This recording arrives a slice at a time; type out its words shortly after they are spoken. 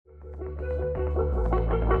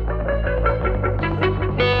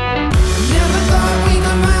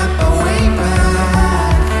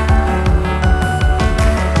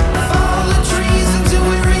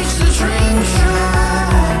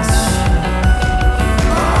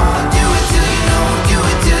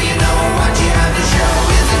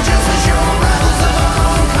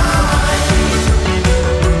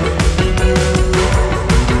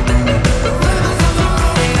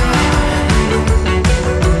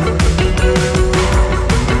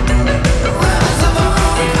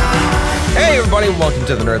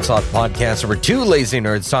welcome to the Nerd Sloth Podcast, where two lazy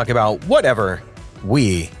nerds talk about whatever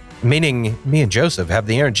we, meaning me and Joseph, have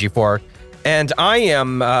the energy for. And I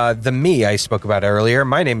am the me I spoke about earlier.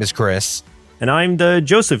 My name is Chris. And I'm the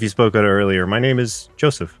Joseph you spoke about earlier. My name is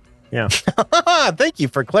Joseph. Yeah. Thank you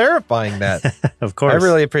for clarifying that. Of course. I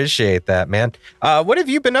really appreciate that, man. What have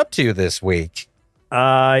you been up to this week?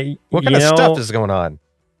 What kind of stuff is going on?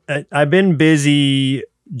 I've been busy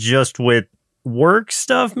just with work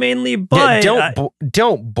stuff mainly, but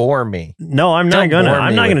don't bore me. No, I'm not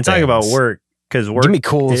gonna talk about work because work give me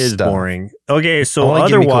cool is stuff. Boring. Okay, so Only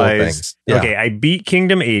otherwise, cool okay, I beat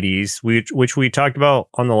Kingdom 80s, which we talked about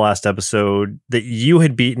on the last episode that you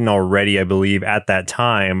had beaten already, I believe, at that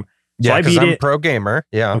time. So Yeah, because I'm a it. pro gamer.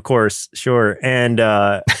 Yeah, Of course, sure. And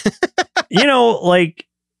like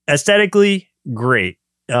aesthetically, great.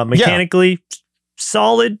 Mechanically,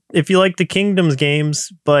 solid if you like the Kingdoms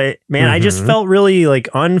games, but man, I just felt really like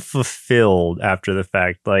unfulfilled after the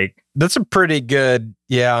fact. Like that's a pretty good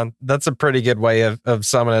way of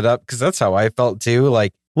summing it up, because that's how I felt too.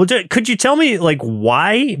 Like, well, could you tell me like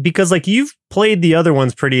why? Because like you've played the other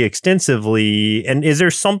ones pretty extensively, and is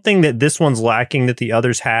there something that this one's lacking that the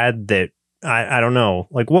others had that I don't know?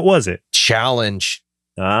 Like, what was it? Challenge.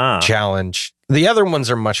 Challenge. The other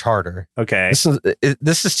ones are much harder. Okay.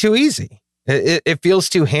 This is too easy. It feels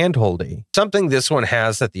too handholdy. Something this one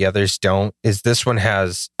has that the others don't is this one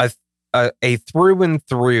has a through and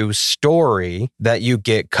through story that you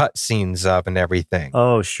get cutscenes of and everything.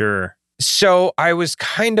 Oh, sure. So I was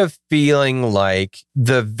kind of feeling like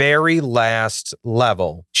the very last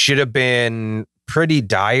level should have been pretty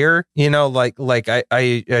dire, like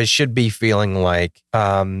I should be feeling like,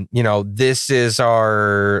 this is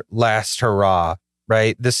our last hurrah,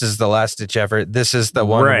 right? This is the last ditch effort. This is the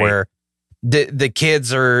one where the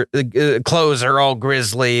kids are clothes are all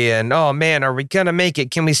grisly and, oh man, are we gonna make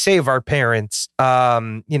it? Can we save our parents?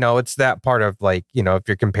 It's that part of like, if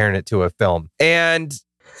you're comparing it to a film. And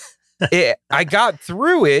I got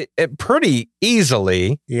through it pretty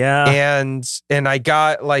easily. Yeah. And I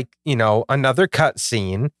got like, another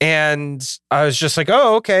cutscene, and I was just like,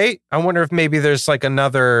 oh, okay. I wonder if maybe there's like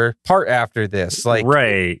another part after this. Like,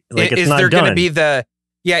 right. Like, is there going to be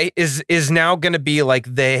is now going to be like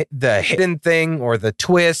the hidden thing or the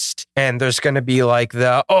twist? And there's going to be like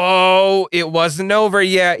it wasn't over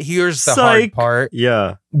yet. Here's the hard part.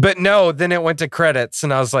 Yeah. But no, then it went to credits,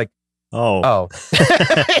 and I was like, Oh,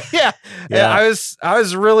 yeah. I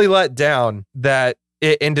was really let down that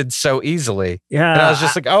it ended so easily. Yeah. And I was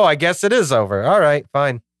just like, I guess it is over. All right,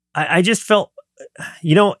 fine. I just felt,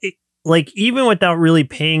 like even without really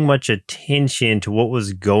paying much attention to what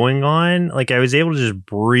was going on, like I was able to just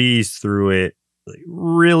breeze through it like,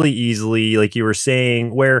 really easily. Like you were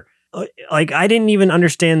saying, where like I didn't even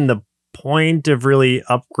understand the point of really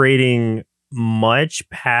upgrading much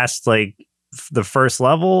past like the first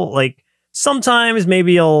level. Like sometimes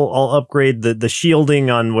maybe I'll upgrade the shielding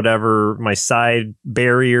on whatever my side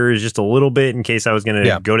barrier is just a little bit in case I was going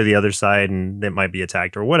to go to the other side and it might be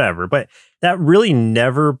attacked or whatever. But that really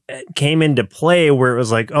never came into play where it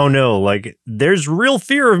was like, oh no, like there's real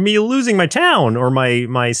fear of me losing my town or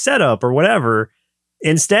my setup or whatever.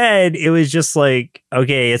 Instead, it was just like,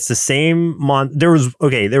 okay, it's the same there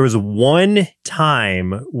was one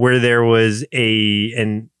time where there was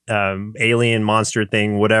an alien monster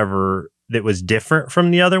thing, whatever, that was different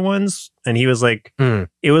from the other ones. And he was like,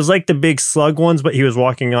 it was like the big slug ones, but he was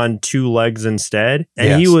walking on two legs instead.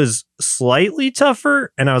 And he was slightly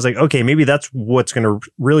tougher. And I was like, okay, maybe that's what's going to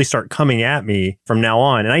really start coming at me from now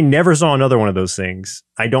on. And I never saw another one of those things.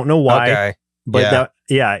 I don't know why, but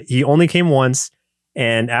he only came once.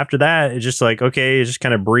 And after that, it's just like, okay, just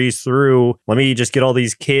kind of breeze through. Let me just get all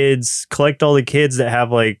these kids, collect all the kids that have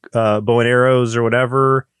like bow and arrows or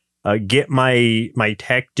whatever. Get my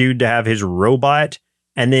tech dude to have his robot,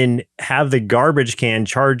 and then have the garbage can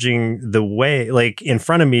charging the way like in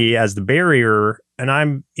front of me as the barrier, and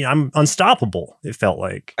I'm unstoppable. It felt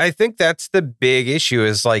like. I think that's the big issue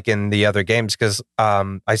is like in the other games, because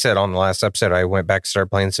I said on the last episode I went back and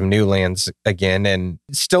started playing some New Lands again, and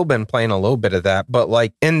still been playing a little bit of that, but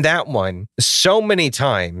like in that one, so many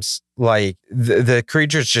times like the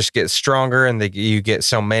creatures just get stronger, and you get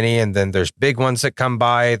so many, and then there's big ones that come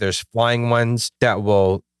by, there's flying ones that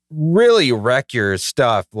will really wreck your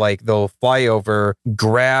stuff. Like they'll fly over,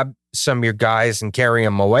 grab some of your guys and carry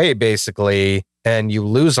them away basically, and you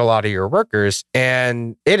lose a lot of your workers.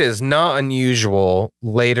 And it is not unusual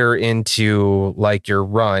later into like your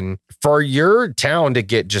run for your town to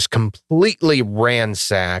get just completely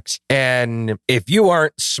ransacked. And if you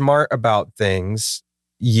aren't smart about things,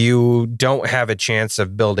 you don't have a chance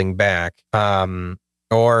of building back.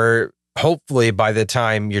 Or hopefully by the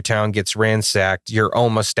time your town gets ransacked, you're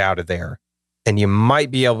almost out of there. And you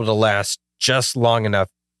might be able to last just long enough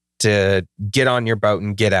to get on your boat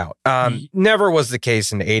and get out. Never was the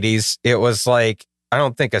case in the 80s. It was like, I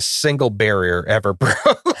don't think a single barrier ever broke.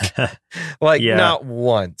 Not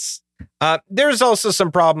once. There's also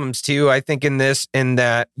some problems too, I think, in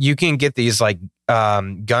that you can get these like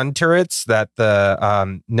gun turrets that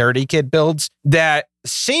the nerdy kid builds that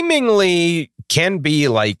seemingly can be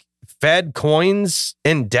like fed coins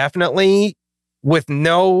indefinitely with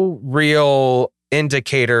no real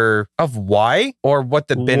indicator of why or what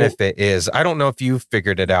the benefit is. I don't know if you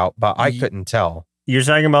figured it out, but I couldn't tell. You're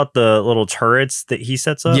talking about the little turrets that he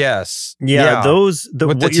sets up? Yes. Yeah. Those, with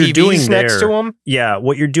what the you're TVs doing next there, to them? Yeah.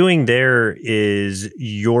 What you're doing there is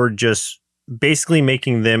you're just basically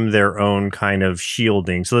making them their own kind of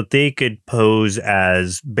shielding so that they could pose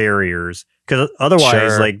as barriers. Because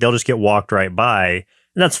otherwise, like, they'll just get walked right by.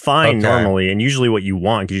 And that's fine normally, and usually what you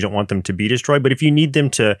want, because you don't want them to be destroyed. But if you need them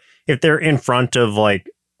to, if they're in front of like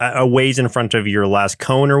a ways in front of your last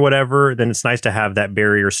cone or whatever, then it's nice to have that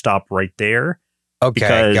barrier stop right there. Okay,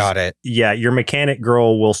 because, got it. Yeah, your mechanic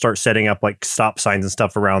girl will start setting up like stop signs and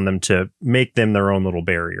stuff around them to make them their own little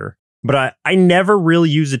barrier. But I never really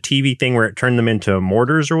used a TV thing where it turned them into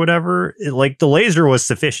mortars or whatever. Like the laser was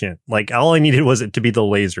sufficient. Like all I needed was it to be the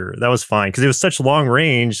laser. That was fine because it was such long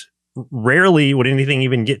range. Rarely would anything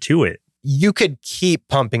even get to it. You could keep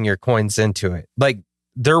pumping your coins into it. Like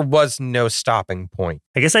there was no stopping point.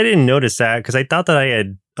 I guess I didn't notice that because I thought that I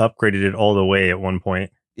had upgraded it all the way at one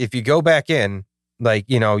point. If you go back in, like,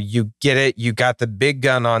 you know, you get it, you got the big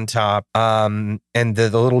gun on top, and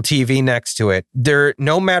the little TV next to it. There,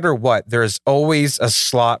 no matter what, there's always a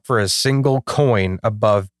slot for a single coin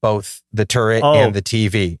above both the turret and the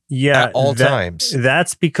TV. Yeah, at all times.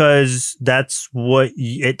 That's because that's what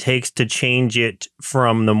it takes to change it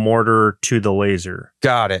from the mortar to the laser.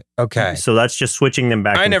 Got it. Okay. So that's just switching them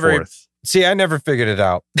back and forth. See, I never figured it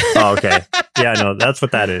out. Oh, okay. Yeah, no, that's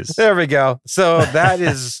what that is. There we go. So that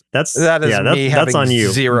is me having on you.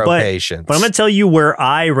 Zero patience. But I'm going to tell you where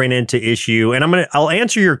I ran into issue, and I'll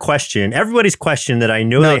answer your question. Everybody's question that I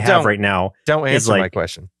know they have right now. Don't answer my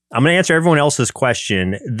question. I'm going to answer everyone else's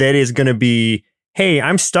question that is going to be, hey,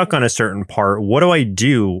 I'm stuck on a certain part. What do I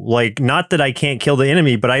do? Like, not that I can't kill the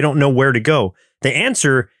enemy, but I don't know where to go. The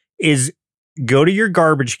answer is go to your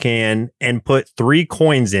garbage can and put 3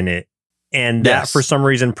 coins in it. And that, for some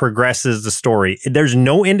reason, progresses the story. There's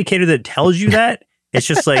no indicator that tells you that. It's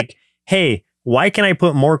just like, hey, why can I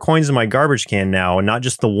put more coins in my garbage can now and not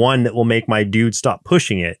just the one that will make my dude stop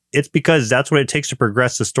pushing it? It's because that's what it takes to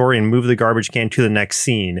progress the story and move the garbage can to the next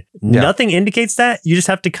scene. Yeah. Nothing indicates that. You just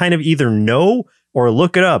have to kind of either know or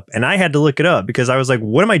look it up. And I had to look it up because I was like,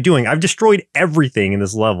 what am I doing? I've destroyed everything in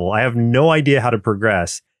this level. I have no idea how to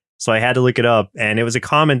progress. So I had to look it up, and it was a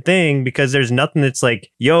common thing because there's nothing that's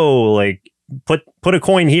like, yo, like put a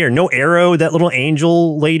coin here. No arrow. That little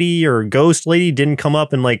angel lady or ghost lady didn't come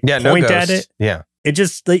up and like point at it. Yeah. It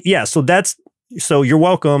just so you're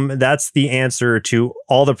welcome. That's the answer to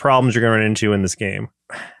all the problems you're going to run into in this game.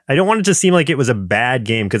 I don't want it to seem like it was a bad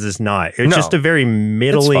game because it's not. It's just a very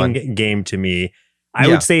middling game to me. I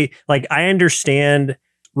would say, like, I understand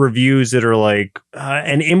reviews that are like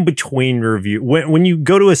an in-between review when you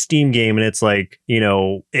go to a Steam game and it's like, you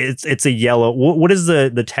know, it's a yellow, what does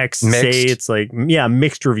the text say? It's like,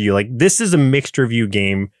 mixed review. Like, this is a mixed review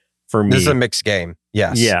game for me. This is a mixed game.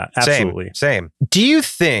 Yes. Yeah, absolutely. Same. Do you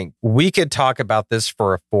think we could talk about this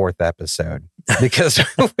for a 4th episode? Because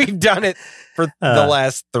we've done it for the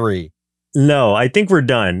last 3. No, I think we're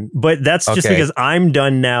done. But that's just because I'm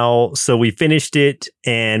done now. So we finished it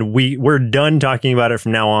and we're done talking about it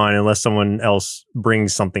from now on unless someone else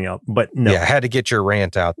brings something up. But no. Yeah, I had to get your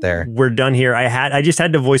rant out there. We're done here. I just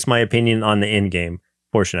had to voice my opinion on the end game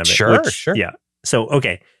portion of it. Sure. Yeah. So,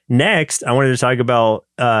 okay. Next, I wanted to talk about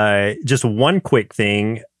just one quick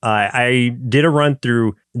thing. I did a run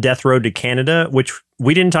through Death Road to Canada, which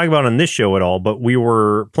we didn't talk about on this show at all, but we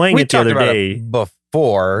were playing it the other day.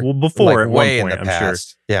 Before like at one point, I'm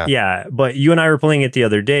past. Sure. Yeah. But you and I were playing it the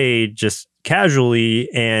other day, just casually,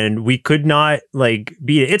 and we could not like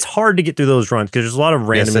beat it. It's hard to get through those runs because there's a lot of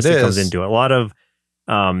randomness that comes into it. A lot of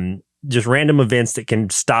just random events that can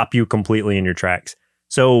stop you completely in your tracks.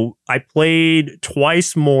 So I played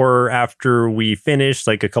twice more after we finished,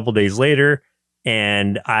 like a couple days later,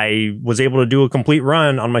 and I was able to do a complete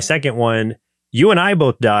run on my second one. You and I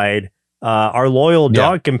both died. Our loyal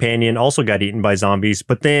dog companion also got eaten by zombies,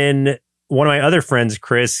 but then one of my other friends,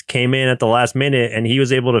 Chris, came in at the last minute and he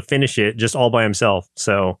was able to finish it just all by himself.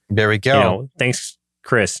 So there we go. You know, thanks,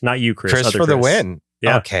 Chris. Not you, Chris. Chris for the win.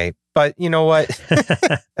 Yeah. Okay. But you know what?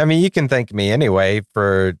 I mean, you can thank me anyway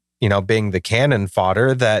for, being the cannon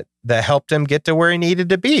fodder that helped him get to where he needed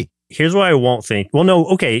to be. Here's why I won't think. Well, no,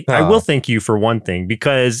 okay. I will thank you for one thing,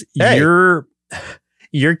 because your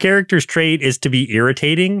character's trait is to be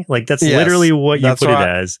irritating. Like, that's literally what you put it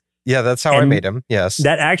as. Yeah, that's how I made him. Yes.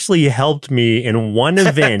 That actually helped me in one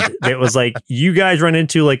event that was like, you guys run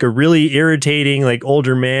into like a really irritating, like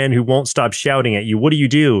older man who won't stop shouting at you. What do you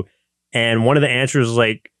do? And one of the answers was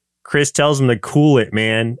like, Chris tells him to cool it,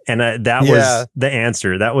 man. And that was the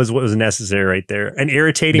answer. That was what was necessary right there. An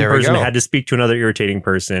irritating person had to speak to another irritating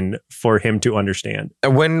person for him to understand.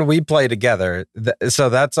 When we play together, so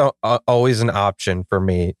that's always an option for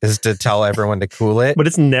me, is to tell everyone to cool it. But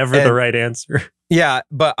it's never the right answer. Yeah,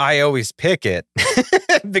 but I always pick it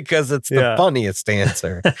because it's the funniest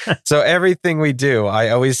answer. So everything we do, I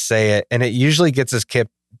always say it, and it usually gets us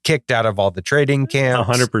kicked out of all the trading camps.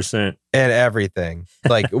 100%. And everything.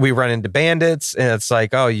 Like, we run into bandits, and it's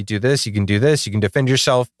like, oh, you do this, you can defend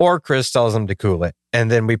yourself, or Chris tells them to cool it.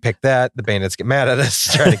 And then we pick that. The bandits get mad at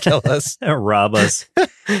us, try to kill us. Rob us.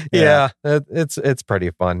 Yeah, it's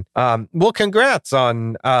pretty fun. Well, congrats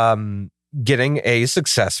on getting a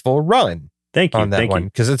successful run. Thank you. On that one,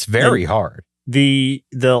 because it's very hard. The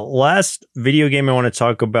last video game I want to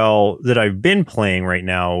talk about that I've been playing right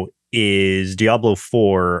now is Diablo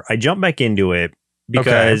 4. I jumped back into it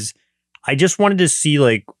because I just wanted to see,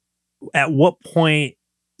 like, at what point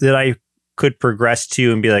that I could progress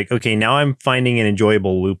to and be like, okay, now I'm finding an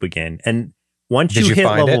enjoyable loop again. And once you hit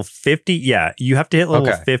level 50, you have to hit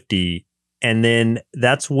level 50. And then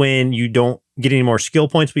that's when you don't get any more skill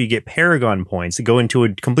points, but you get paragon points that go into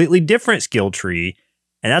a completely different skill tree.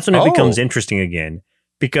 And that's when it becomes interesting again,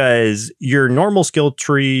 because your normal skill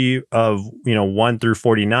tree of, 1 through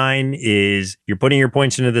 49 is you're putting your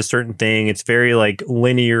points into this certain thing. It's very like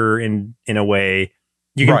linear in a way.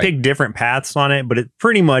 You can pick different paths on it, but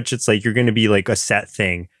it's like you're going to be like a set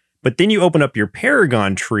thing. But then you open up your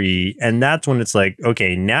paragon tree, and that's when it's like,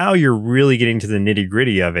 okay, now you're really getting to the nitty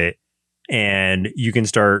gritty of it. And you can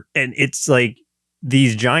start, and it's like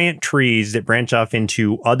these giant trees that branch off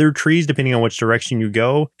into other trees depending on which direction you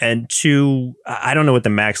go. And I don't know what the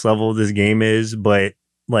max level of this game is, but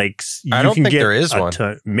like I don't think there is one.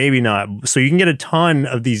 Maybe not. So you can get a ton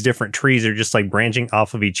of these different trees that are just like branching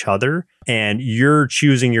off of each other, and you're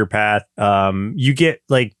choosing your path. You get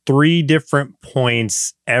like 3 different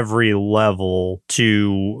points every level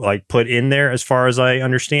to like put in there, as far as I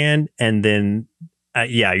understand, and then.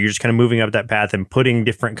 You're just kind of moving up that path and putting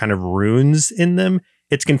different kind of runes in them.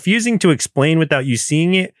 It's confusing to explain without you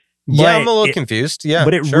seeing it. Yeah, I'm a little confused. Yeah,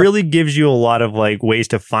 but it really gives you a lot of like ways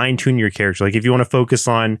to fine tune your character. Like if you want to focus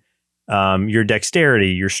on your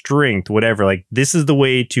dexterity, your strength, whatever, like this is the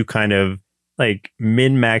way to kind of like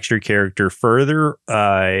min-max your character further,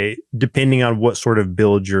 depending on what sort of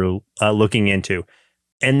build you're looking into.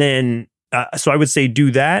 And then, so I would say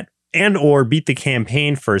do that. And or beat the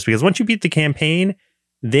campaign first, because once you beat the campaign,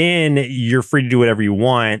 then you're free to do whatever you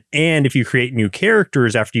want. And if you create new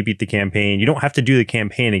characters after you beat the campaign, you don't have to do the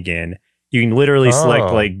campaign again. You can literally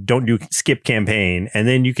select like don't do skip campaign, and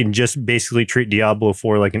then you can just basically treat Diablo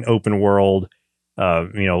 4 like an open world,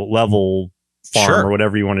 level farm or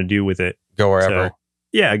whatever you want to do with it. Go wherever.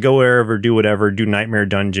 So, go wherever, do whatever, do nightmare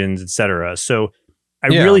dungeons, etc. So I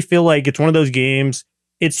really feel like it's one of those games.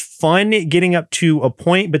 It's fun getting up to a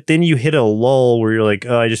point, but then you hit a lull where you're like,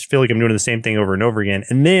 oh, I just feel like I'm doing the same thing over and over again.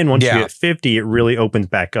 And then once you hit 50, it really opens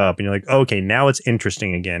back up and you're like, okay, now it's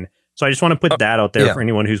interesting again. So I just want to put that out there for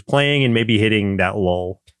anyone who's playing and maybe hitting that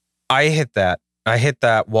lull. I hit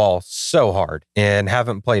that wall so hard and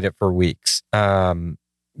haven't played it for weeks,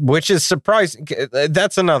 which is surprising.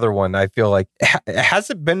 That's another one I feel like.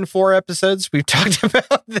 Has it been 4 episodes? We've talked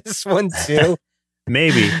about this one too.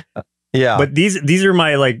 Maybe. Yeah. But these are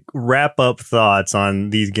my like wrap up thoughts on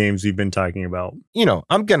these games we've been talking about.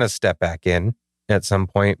 I'm going to step back in at some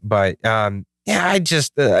point, but I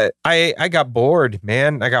just I got bored,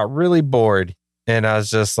 man. I got really bored, and I was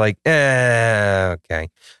just like, okay.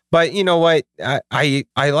 But you know what? I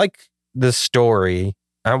like the story.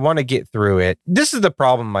 I want to get through it. This is the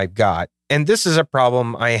problem I've got, and this is a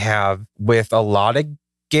problem I have with a lot of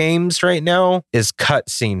games right now, is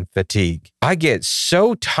cutscene fatigue. I get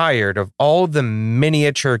so tired of all the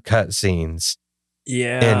miniature cutscenes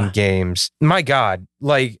in games. My God,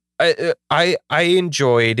 like I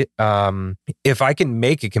enjoyed, if I can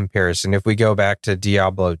make a comparison, if we go back to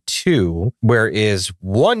Diablo 2, where is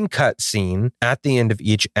one cutscene at the end of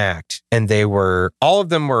each act, and all of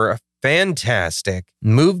them were fantastic,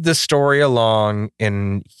 moved the story along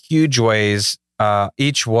in huge ways.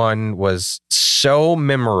 each one was so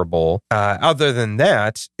memorable. Other than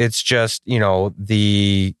that, it's just,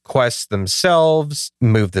 the quests themselves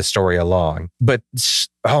move the story along. But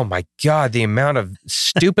oh my God, the amount of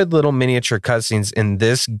stupid little miniature cutscenes in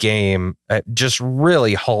this game just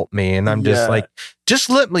really halt me. And I'm just like, just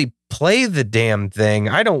let me play the damn thing.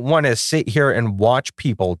 I don't want to sit here and watch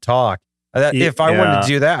people talk. If I want to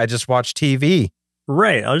do that, I just watch TV.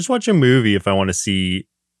 Right. I'll just watch a movie if I want to see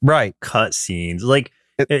cutscenes. Like,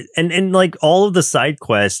 and like all of the side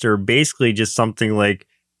quests are basically just something like,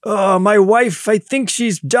 oh, my wife, I think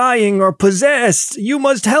she's dying or possessed. You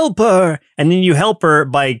must help her. And then you help her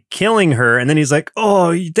by killing her. And then he's like,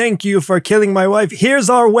 oh, thank you for killing my wife. Here's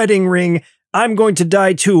our wedding ring. I'm going to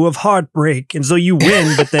die too of heartbreak. And so you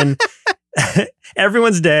win, but then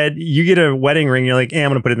everyone's dead. You get a wedding ring. You're like, I'm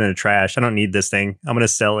going to put it in the trash. I don't need this thing. I'm going to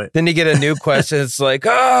sell it. Then you get a new quest. It's like,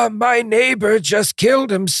 my neighbor just killed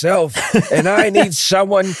himself and I need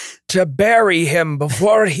someone to bury him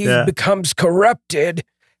before he becomes corrupted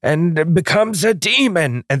and becomes a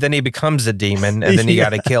demon. And then he becomes a demon and then you got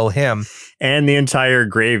to kill him. And the entire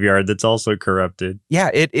graveyard that's also corrupted. Yeah,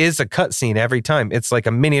 it is a cutscene every time. It's like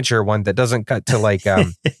a miniature one that doesn't cut to like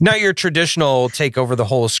not your traditional take over the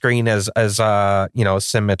whole screen as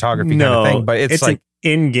cinematography kind of thing, but it's like an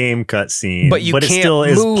in-game cutscene. But it still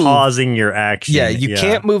is pausing your action. Yeah, you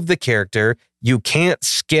can't move the character. You can't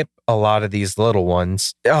skip a lot of these little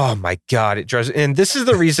ones. Oh my God, it drives. And this is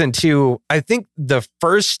the reason too. I think the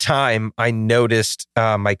first time I noticed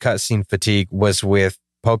my cutscene fatigue was with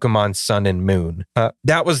Pokemon Sun and Moon.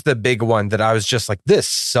 That was the big one that I was just like, this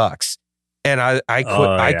sucks. And I quit.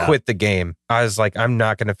 I quit the game. I was like, I'm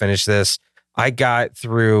not going to finish this. I got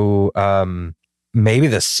through maybe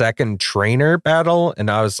the second trainer battle,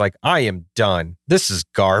 and I was like, I am done. This is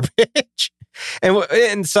garbage.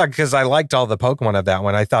 And sucked because I liked all the Pokemon of that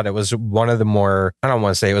one. I thought it was one of the more, I don't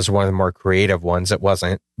want to say it was one of the more creative ones. It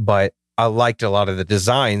wasn't, but I liked a lot of the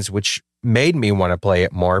designs, which made me want to play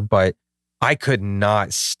it more, but I could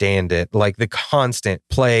not stand it. Like the constant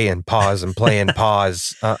play and pause and play and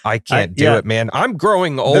pause. I can't do it, man. I'm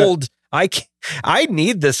growing old. I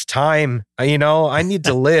need this time. I need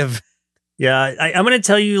to live. Yeah, I'm going to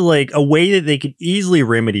tell you, like, a way that they could easily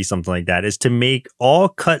remedy something like that is to make all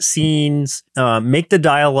cutscenes, make the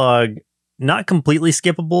dialogue not completely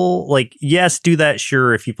skippable. Like, yes, do that,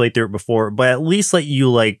 sure, if you played through it before, but at least let you,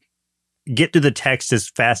 like, get through the text as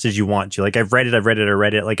fast as you want to. Like, I've read it.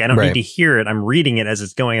 Like, I don't need to hear it. I'm reading it as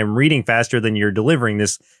it's going. I'm reading faster than you're delivering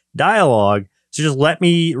this dialogue. So just let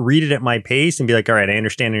me read it at my pace and be like, all right, I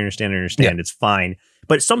understand. Yeah. It's fine.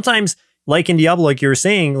 But sometimes, like in Diablo, like you were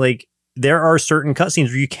saying, like, there are certain cutscenes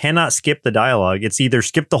where you cannot skip the dialogue. It's either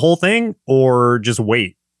skip the whole thing or just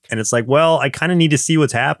wait. And it's like, well, I kind of need to see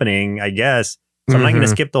what's happening, I guess. So I'm not going to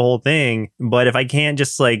skip the whole thing. But if I can't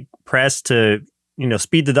just like press to,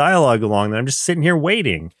 speed the dialogue along, then I'm just sitting here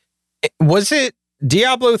waiting. Was it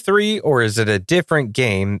Diablo 3 or is it a different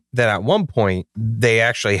game that at one point they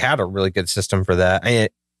actually had a really good system for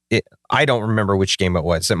that? I don't remember which game it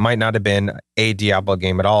was. It might not have been a Diablo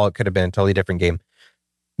game at all. It could have been a totally different game.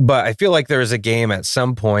 But I feel like there is a game at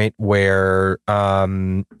some point where,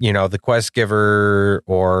 the quest giver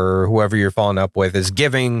or whoever you're following up with is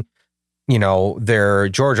giving, their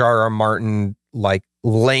George R.R. Martin like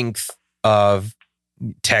length of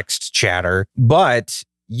text chatter, but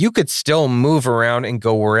you could still move around and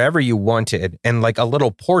go wherever you wanted. And like a little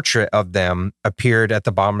portrait of them appeared at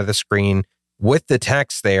the bottom of the screen with the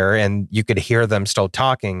text there, and you could hear them still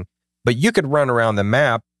talking, but you could run around the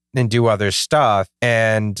map and do other stuff,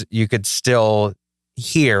 and you could still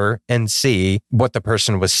hear and see what the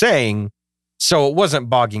person was saying. So it wasn't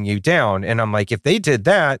bogging you down. And I'm like, if they did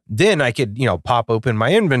that, then I could, pop open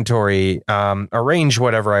my inventory, arrange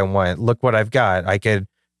whatever I want. Look what I've got. I could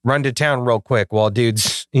run to town real quick while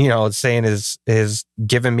dude's, saying is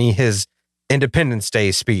giving me his Independence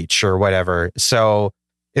Day speech or whatever. So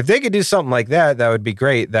if they could do something like that, that would be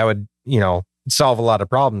great. That would, solve a lot of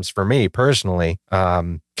problems for me personally,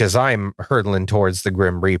 because I'm hurtling towards the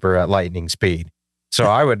Grim Reaper at lightning speed. So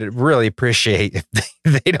I would really appreciate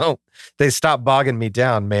if they stop bogging me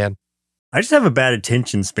down, man. I just have a bad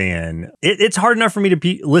attention span. It's hard enough for me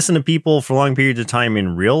to listen to people for long periods of time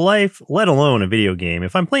in real life, let alone a video game.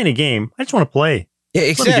 If I'm playing a game, I just want to play. Yeah,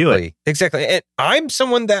 exactly. Exactly. And I'm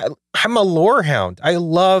someone I'm a lore hound. I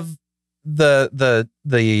love the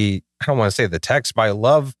I don't want to say the text, but I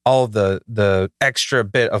love all the extra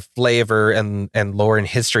bit of flavor and lore and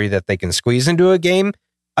history that they can squeeze into a game.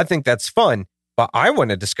 I think that's fun, but I want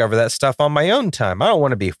to discover that stuff on my own time. I don't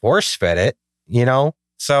want to be force fed it,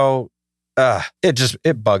 So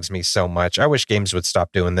it bugs me so much. I wish games would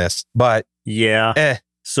stop doing this, but yeah.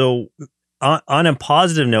 So on a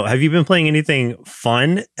positive note, have you been playing anything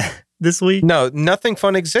fun this week? No, nothing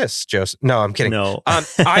fun exists, Joseph. No, I'm kidding. No.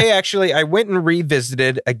 I went and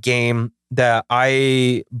revisited a game that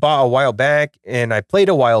I bought a while back and I played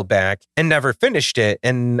a while back and never finished it.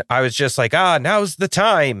 And I was just like, now's the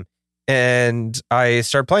time. And I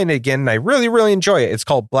started playing it again and I really, really enjoy it. It's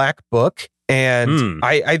called Black Book. And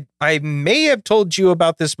I may have told you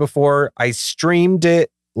about this before. I streamed it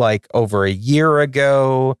like over a year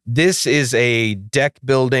ago. This is a deck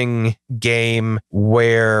building game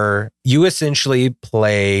where you essentially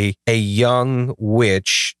play a young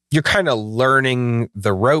witch. You're kind of learning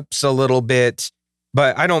the ropes a little bit,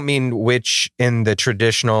 but I don't mean witch in the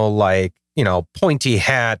traditional, like, pointy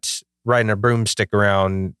hat, riding a broomstick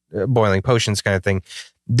around, boiling potions kind of thing.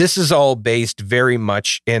 This is all based very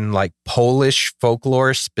much in like Polish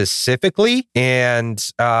folklore specifically, and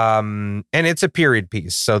it's a period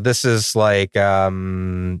piece. So this is like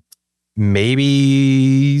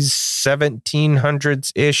maybe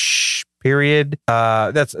 1700s ish period.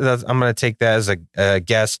 That's I'm gonna take that as a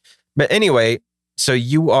guess. But anyway, so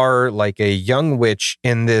you are like a young witch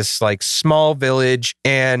in this like small village,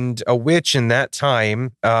 and a witch in that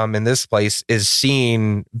time in this place is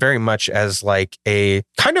seen very much as like a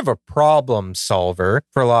kind of a problem solver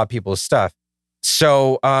for a lot of people's stuff.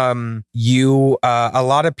 So you a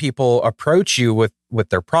lot of people approach you with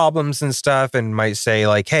their problems and stuff and might say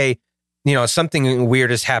like, hey, something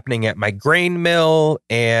weird is happening at my grain mill,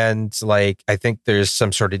 and like I think there's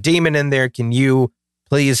some sort of demon in there. Can you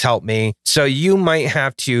please help me? So you might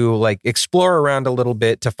have to like explore around a little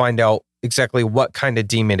bit to find out exactly what kind of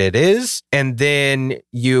demon it is. And then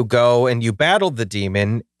you go and you battle the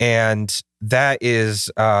demon, and that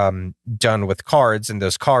is done with cards. And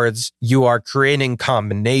those cards, you are creating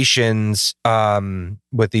combinations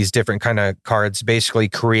with these different kind of cards, basically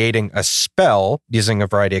creating a spell using a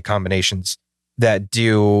variety of combinations that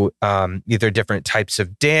do either different types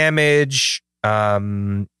of damage,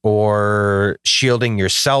 or shielding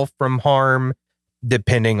yourself from harm,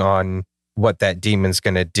 depending on what that demon's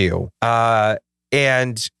going to do.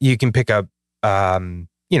 And you can pick up,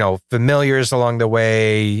 familiars along the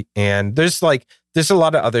way. And there's a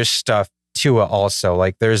lot of other stuff to it also.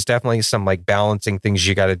 Like there's definitely some like balancing things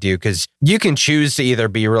you got to do, because you can choose to either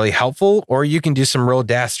be really helpful or you can do some real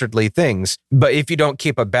dastardly things. But if you don't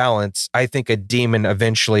keep a balance, I think a demon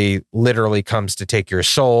eventually literally comes to take your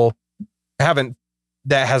soul.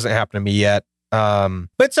 That hasn't happened to me yet. But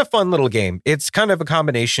it's a fun little game. It's kind of a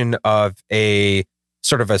combination of a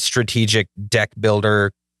sort of a strategic deck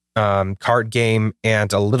builder card game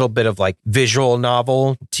and a little bit of like visual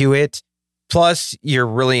novel to it. Plus, you're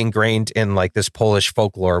really ingrained in like this Polish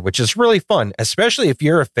folklore, which is really fun, especially if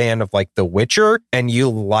you're a fan of like The Witcher and you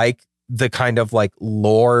like the kind of like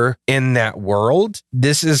lore in that world.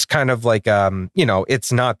 This is kind of like,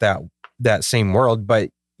 it's not that same world, but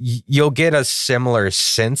you'll get a similar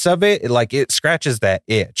sense of it. Like it scratches that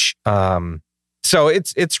itch. So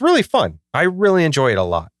it's really fun. I really enjoy it a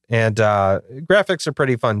lot. And graphics are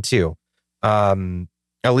pretty fun too.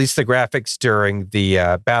 At least the graphics during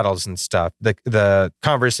the battles and stuff. The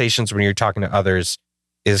conversations when you're talking to others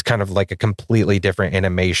is kind of like a completely different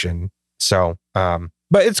animation. So,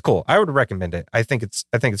 but it's cool. I would recommend it. I think it's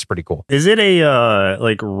pretty cool. Is it a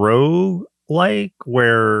like roguelike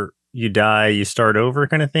where you die, you start over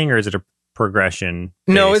kind of thing, or is it a progression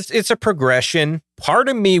based? No, it's a progression. Part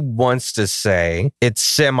of me wants to say it's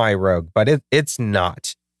semi-rogue, but it's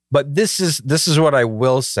not. But this is what I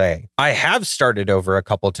will say. I have started over a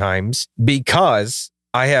couple times because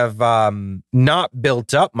I have not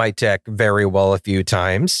built up my tech very well a few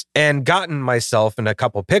times and gotten myself in a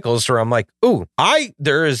couple pickles where I'm like, ooh,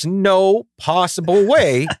 there is no possible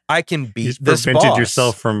way I can beat this boss. You prevented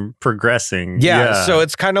yourself from progressing. Yeah, so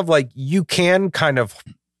it's kind of like you can kind of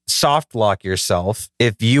soft lock yourself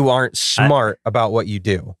if you aren't smart about what you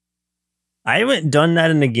do. I haven't done that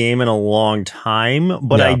in a game in a long time,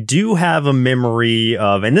 but I do have a memory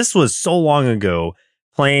of, and this was so long ago,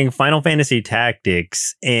 playing Final Fantasy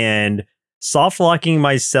Tactics and soft locking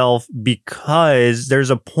myself because there's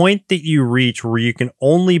a point that you reach where you can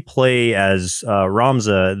only play as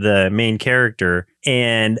Ramza, the main character.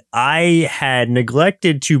 And I had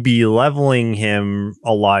neglected to be leveling him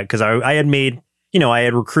a lot because I had made, I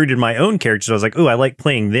had recruited my own characters. So I was like, oh, I like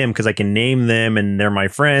playing them because I can name them and they're my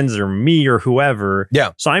friends or me or whoever.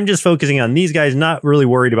 Yeah. So I'm just focusing on these guys, not really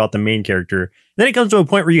worried about the main character. Then it comes to a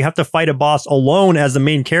point where you have to fight a boss alone as the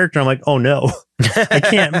main character. I'm like, oh no,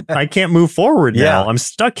 I can't move forward now. Yeah. I'm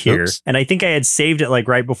stuck here. Oops. And I think I had saved it like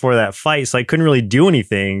right before that fight, so I couldn't really do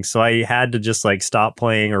anything. So I had to just like stop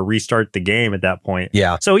playing or restart the game at that point.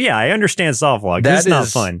 Yeah. So yeah, I understand softlock. It's not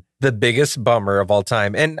fun. The biggest bummer of all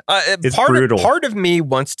time. And It's part brutal. of me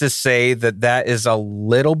wants to say that is a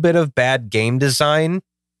little bit of bad game design.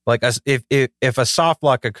 Like if a soft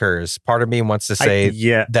lock occurs, part of me wants to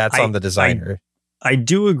say that's on the designer. I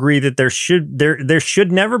do agree that there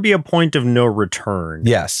should never be a point of no return.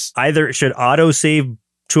 Yes. Either it should auto save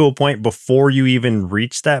to a point before you even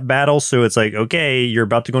reach that battle. So it's like, okay, you're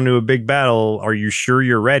about to go into a big battle. Are you sure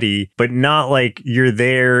you're ready? But not like you're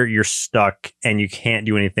there, you're stuck, and you can't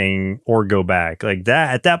do anything or go back. Like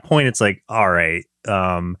that, at that point, it's like, all right,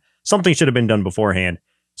 something should have been done beforehand.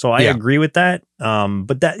 So I agree with that.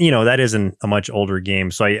 But that, that isn't a much older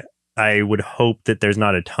game. So I would hope that there's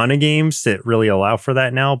not a ton of games that really allow for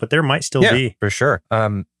that now, but there might still be. For sure.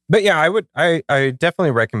 But yeah, I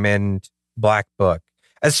definitely recommend Black Book.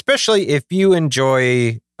 Especially if you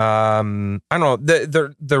enjoy, I don't know,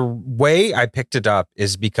 the way I picked it up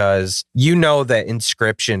is because that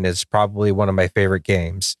Inscription is probably one of my favorite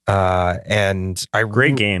games. And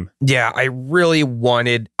great game. Yeah, I really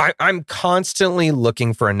wanted, I'm constantly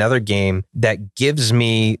looking for another game that gives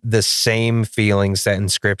me the same feelings that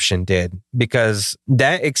Inscription did, because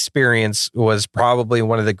that experience was probably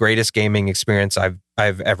one of the greatest gaming experience I've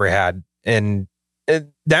ever had. And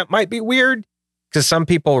that might be weird, because some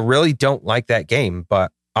people really don't like that game,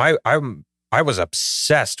 but I was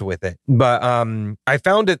obsessed with it. But I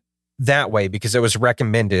found it that way because it was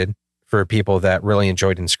recommended for people that really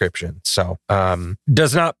enjoyed Inscription. So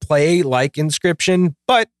does not play like Inscription,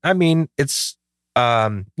 but I mean it's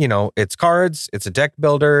it's cards, it's a deck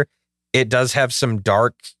builder. It does have some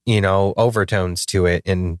dark overtones to it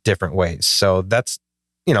in different ways. So that's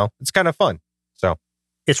it's kind of fun. So.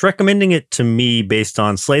 It's recommending it to me based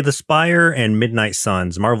on Slay the Spire and Midnight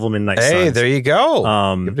Suns, Marvel Midnight Suns. Hey, there you go.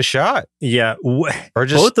 Give it a shot. Yeah. Or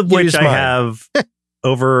just both of which I have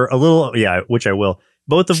over a little, which I will.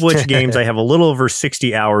 Both of which games I have a little over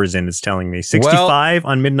 60 hours in, it's telling me. 65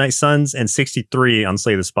 on Midnight Suns and 63 on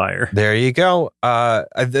Slay the Spire. There you go.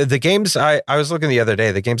 The games I was looking the other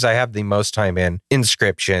day, the games I have the most time in,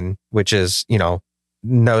 Inscription, which is,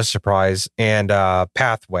 no surprise, and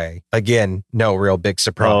Pathway, again, no real big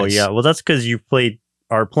surprise. Oh yeah, well that's because you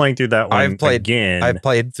are playing through that one again. I've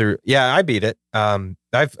played through. Yeah, I beat it.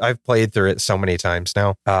 I've played through it so many times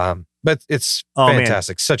now. But it's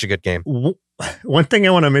fantastic. Man. Such a good game. One thing I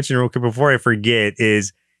want to mention real quick before I forget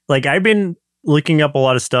is like I've been looking up a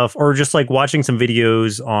lot of stuff, or just like watching some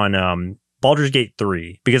videos on Baldur's Gate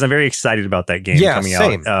 3, because I'm very excited about that game coming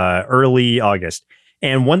out early August.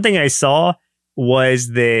 And one thing I saw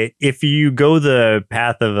was that if you go the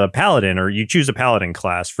path of a paladin, or you choose a paladin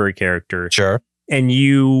class for a character, sure, and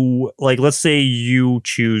you let's say you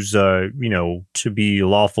choose to be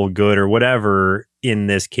lawful good or whatever in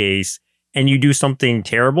this case, and you do something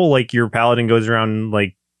terrible, like your paladin goes around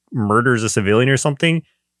like murders a civilian or something,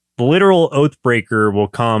 the literal Oathbreaker will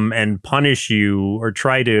come and punish you, or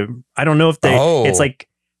try to, I don't know if it's like,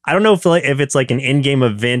 I don't know if it's like an in-game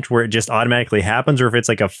event where it just automatically happens, or if it's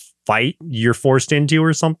like a fight you're forced into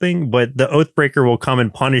or something, but the Oathbreaker will come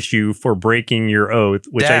and punish you for breaking your oath,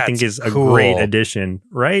 which I think is a great addition,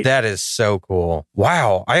 right? That is so cool.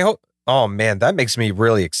 Wow. Oh man, that makes me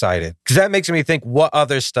really excited, because that makes me think, what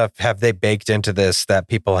other stuff have they baked into this that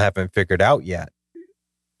people haven't figured out yet?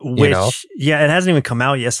 Which, it hasn't even come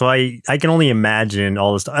out yet, so I can only imagine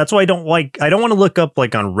all this stuff. That's why I don't want to look up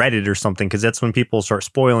like on Reddit or something, because that's when people start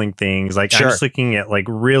spoiling things. Like I'm just looking at like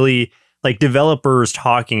really like developers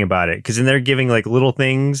talking about it, because then they're giving like little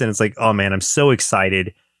things, and it's like, oh man, I'm so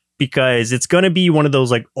excited, because it's going to be one of those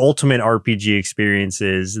like ultimate RPG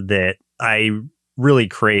experiences that I really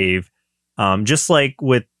crave. Just like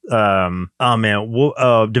with Divinity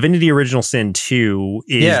Original Sin 2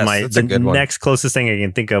 is the next closest thing I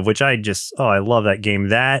can think of, which I love that game.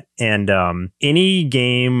 That and any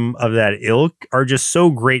game of that ilk are just so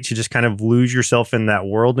great to just kind of lose yourself in that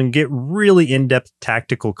world and get really in-depth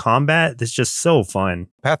tactical combat. That's just so fun.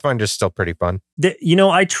 Pathfinder's still pretty fun.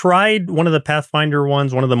 I tried one of the Pathfinder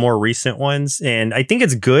ones, one of the more recent ones, and I think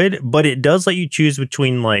it's good, but it does let you choose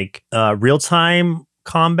between like real-time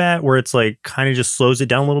combat, where it's like kind of just slows it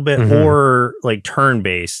down a little bit, or like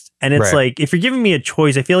turn-based. And it's like, if you're giving me a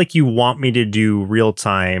choice, I feel like you want me to do real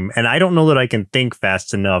time, and I don't know that I can think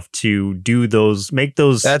fast enough to make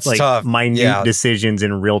those That's like tough. minute decisions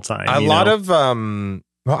in real time. A lot of well,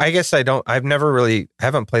 I guess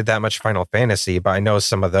haven't played that much Final Fantasy, but I know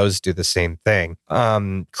some of those do the same thing.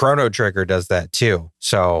 Chrono Trigger does that too.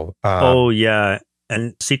 So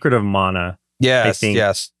and Secret of Mana. Yes, I think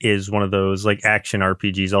yes. is one of those like action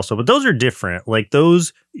RPGs also, but those are different. Like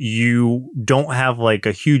those, you don't have like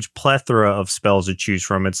a huge plethora of spells to choose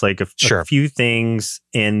from. It's like a few things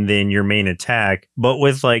and then your main attack. But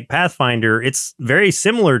with like Pathfinder, it's very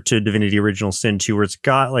similar to Divinity Original Sin 2, where it's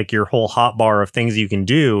got like your whole hotbar of things you can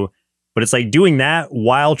do. But it's like doing that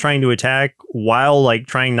while trying to attack, while like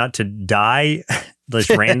trying not to die just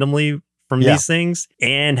randomly from these things,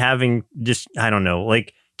 and having just, I don't know,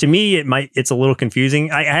 like, to me, it's a little confusing.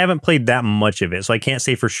 I haven't played that much of it, so I can't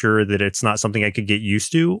say for sure that it's not something I could get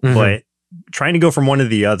used to, but trying to go from one to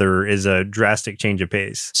the other is a drastic change of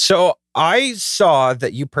pace. So I saw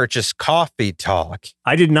that you purchased Coffee Talk.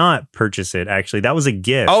 I did not purchase it, actually. That was a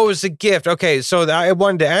gift. Oh, it was a gift. Okay, so I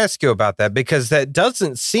wanted to ask you about that because that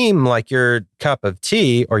doesn't seem like your cup of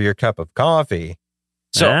tea or your cup of coffee.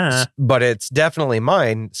 So, but it's definitely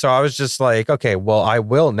mine. So I was just like, okay, well, I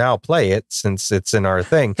will now play it since it's in our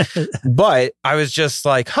thing. But I was just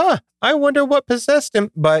like, I wonder what possessed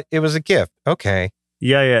him. But it was a gift. Okay.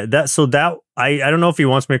 Yeah. I don't know if he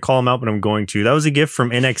wants me to call him out, but I'm going to. That was a gift from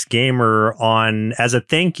NX Gamer as a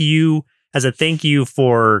thank you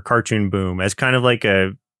for Cartoon Boom, as kind of like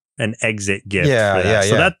an exit gift. Yeah.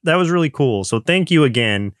 So that was really cool. So thank you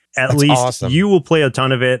again. That's least awesome. You will play a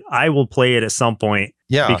ton of it. I will play it at some point.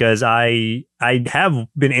 Yeah. Because I have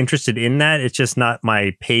been interested in that. It's just not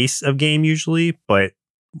my pace of game usually. But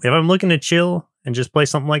if I'm looking to chill and just play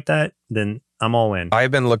something like that, then I'm all in.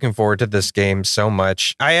 I've been looking forward to this game so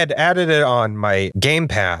much. I had added it on my Game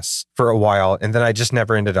Pass for a while, and then I just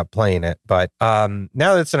never ended up playing it. But now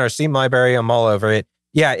that it's in our Steam library, I'm all over it.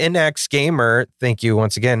 Yeah, NX Gamer, thank you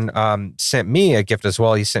once again, sent me a gift as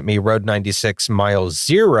well. He sent me Road 96 Mile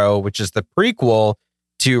Zero, which is the prequel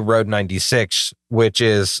to Road 96, which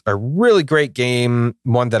is a really great game,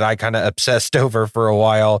 one that I kind of obsessed over for a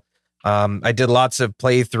while. I did lots of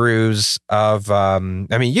playthroughs of,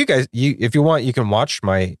 you guys, if you want, you can watch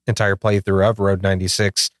my entire playthrough of Road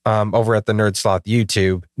 96 over at the Nerd Sloth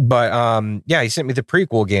YouTube. But he sent me the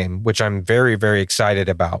prequel game, which I'm very, very excited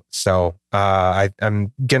about. So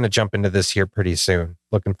I'm going to jump into this here pretty soon.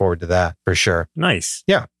 Looking forward to that for sure. Nice.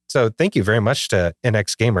 Yeah. So thank you very much to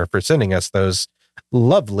NX Gamer for sending us those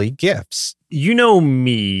lovely gifts. You know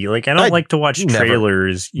me, like I don't like to watch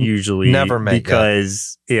trailers usually. Never met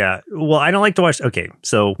because well, I don't like to watch. Okay,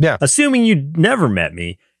 so assuming you never met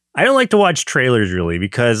me, I don't like to watch trailers really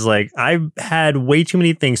because like I've had way too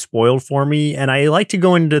many things spoiled for me, and I like to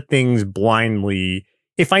go into things blindly.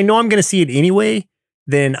 If I know I'm going to see it anyway,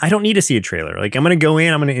 then I don't need to see a trailer. Like I'm going to go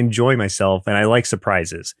in, I'm going to enjoy myself, and I like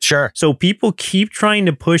surprises. Sure. So people keep trying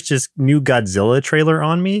to push this new Godzilla trailer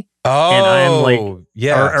on me. Oh, and I'm like,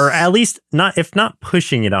 or at least not, if not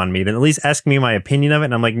pushing it on me, then at least ask me my opinion of it.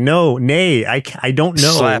 And I'm like, I don't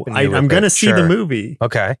know. I'm going to see the movie.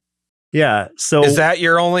 Okay. Yeah. So is that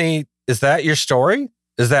your story?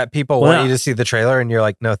 Is that people want you to see the trailer and you're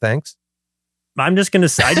like, no, thanks? I just want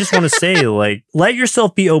to say, like, let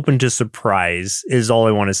yourself be open to surprise is all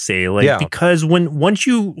I want to say. Like, because once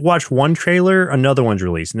you watch one trailer, another one's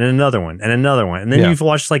released and then another one and another one. And then you've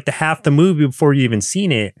watched like the half the movie before you even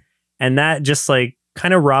seen it. And that just like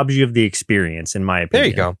kind of robs you of the experience, in my opinion. There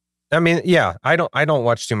you go. I mean, I don't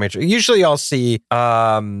watch too much. Usually I'll see,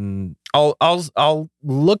 I'll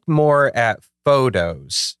look more at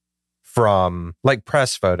photos from like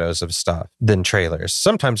press photos of stuff than trailers.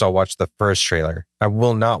 Sometimes I'll watch the first trailer. I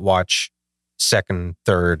will not watch second,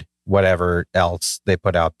 third, whatever else they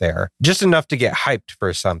put out there. Just enough to get hyped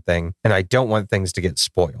for something, and I don't want things to get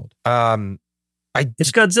spoiled.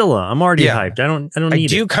 It's Godzilla. I'm already hyped. I don't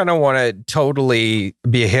need it. I do kind of want to totally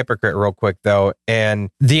be a hypocrite real quick though, and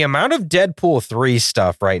the amount of Deadpool 3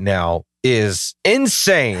 stuff right now is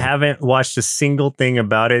insane. Haven't watched a single thing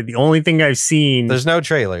about it. The only thing I've seen, there's no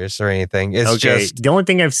trailers or anything. It's just the only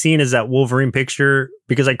thing I've seen is that Wolverine picture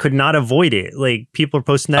because I could not avoid it. Like people are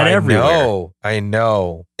posting that everywhere. I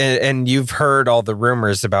know. And you've heard all the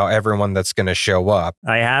rumors about everyone that's going to show up.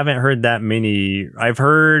 I haven't heard that many. I've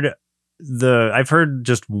heard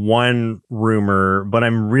just one rumor, but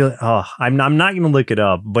I'm not going to look it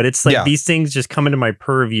up, but it's like these things just come into my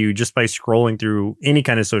purview just by scrolling through any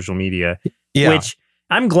kind of social media, which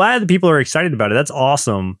I'm glad that people are excited about it. That's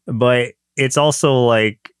awesome. But it's also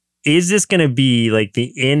like, is this going to be like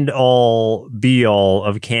the end all be all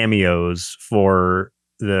of cameos for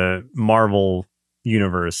the Marvel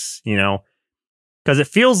universe, you know? Because it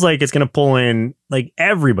feels like it's going to pull in like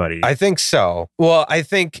everybody. I think so. Well, I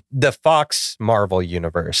think the Fox Marvel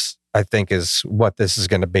universe, I think, is what this is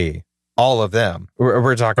going to be. All of them.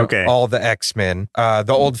 We're talking all the X-Men,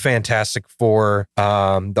 the old Fantastic Four,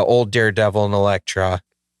 the old Daredevil and Elektra,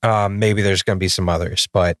 Maybe there's going to be some others,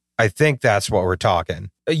 but I think that's what we're talking.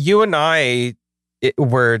 You and I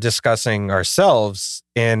were discussing ourselves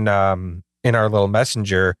in our little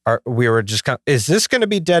messenger. We were just is this going to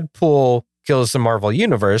be Deadpool kills the Marvel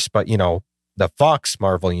Universe, but the Fox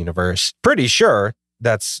Marvel Universe? Pretty sure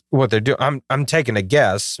that's what they're doing. I'm taking a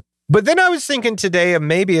guess. But then I was thinking today of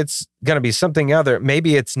maybe it's going to be something other.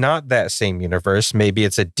 Maybe it's not that same universe. Maybe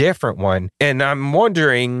it's a different one. And I'm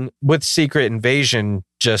wondering, with Secret Invasion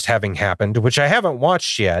just having happened, which I haven't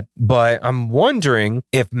watched yet, but I'm wondering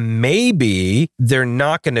if maybe they're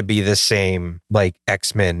not going to be the same like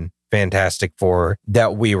X-Men Fantastic Four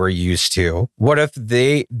that we were used to. What if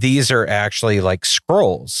these are actually like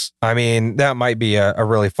Skrulls? I mean, that might be a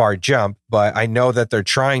really far jump, but I know that they're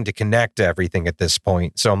trying to connect everything at this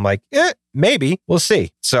point. So I'm like, maybe we'll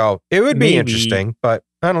see. So it would be interesting, but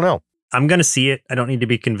I don't know. I'm going to see it. I don't need to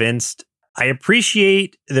be convinced. I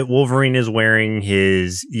appreciate that Wolverine is wearing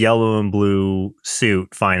his yellow and blue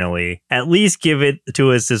suit finally. At least give it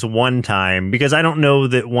to us this one time, because I don't know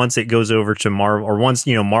that once it goes over to Marvel, or once,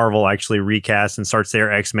 Marvel actually recasts and starts their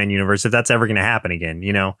X-Men universe, if that's ever going to happen again,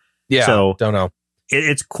 Yeah, so don't know.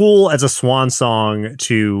 It's cool as a swan song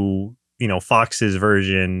to, Fox's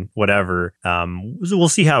version, whatever. We'll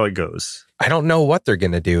see how it goes. I don't know what they're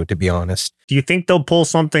going to do, to be honest. Do you think they'll pull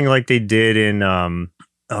something like they did in...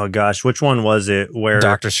 oh gosh, which one was it? Where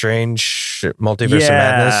Doctor Strange, Multiverse of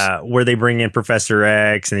Madness, where they bring in Professor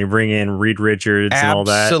X and they bring in Reed Richards and all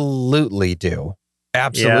that. Absolutely do.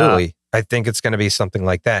 Absolutely. Yeah. I think it's going to be something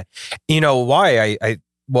like that. You know why? I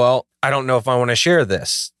don't know if I want to share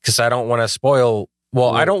this because I don't want to spoil.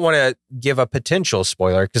 Well, I don't want to give a potential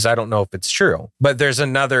spoiler because I don't know if it's true. But there's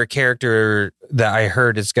another character that I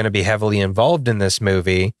heard is going to be heavily involved in this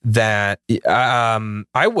movie that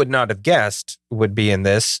I would not have guessed would be in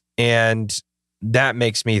this. And that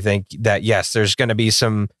makes me think that, yes, there's going to be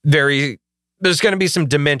some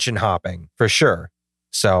dimension hopping for sure.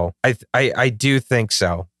 So I do think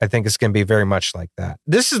so. I think it's going to be very much like that.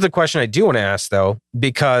 This is the question I do want to ask, though,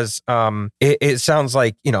 because it sounds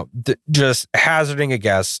like, just hazarding a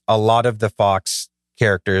guess, a lot of the Fox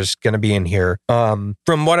characters going to be in here. From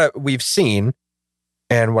what we've seen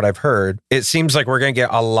and what I've heard, it seems like we're going to get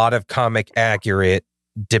a lot of comic accurate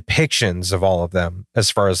depictions of all of them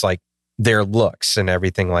as far as like their looks and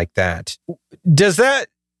everything like that. Does that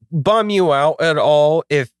bum you out at all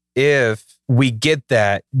if we get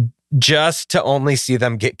that just to only see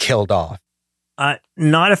them get killed off?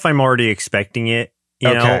 Not if I'm already expecting it,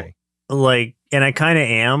 you know, like, and I kind of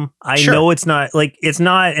am. I know it's not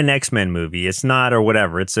an X-Men movie. It's not, or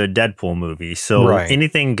whatever. It's a Deadpool movie. So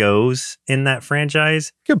anything goes in that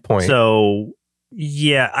franchise. Good point. So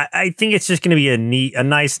yeah, I think it's just going to be a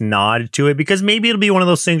nice nod to it, because maybe it'll be one of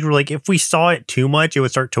those things where like, if we saw it too much, it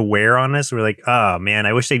would start to wear on us. We're like, oh man,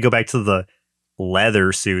 I wish they'd go back to the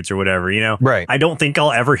leather suits or whatever, Right. I don't think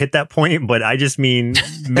I'll ever hit that point, but I just mean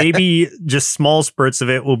maybe just small spurts of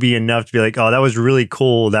it will be enough to be like, oh, that was really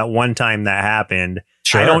cool that one time that happened.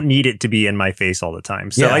 Sure. I don't need it to be in my face all the time.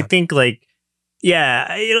 So I think like,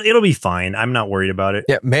 yeah, it'll be fine. I'm not worried about it.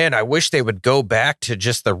 Yeah, man, I wish they would go back to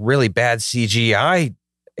just the really bad CGI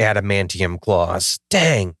adamantium claws.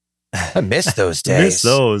 Dang, I miss those days. Miss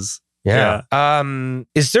those. Yeah.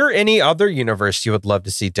 Is there any other universe you would love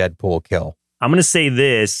to see Deadpool kill? I'm going to say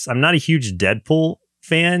this. I'm not a huge Deadpool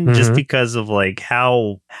fan just because of like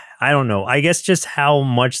how, I don't know, I guess just how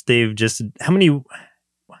much how many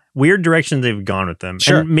weird directions they've gone with them.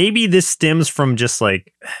 Sure. And maybe this stems from just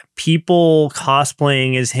like people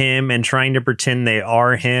cosplaying as him and trying to pretend they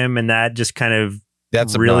are him. And that just kind of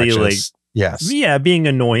that's really obnoxious. Being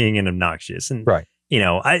annoying and obnoxious. And,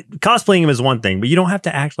 cosplaying him is one thing, but you don't have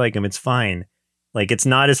to act like him. It's fine. Like, it's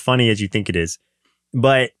not as funny as you think it is.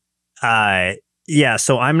 But,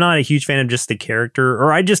 so I'm not a huge fan of just the character,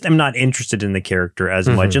 or I just am not interested in the character as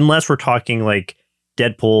much, unless we're talking like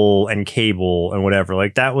Deadpool and Cable and whatever.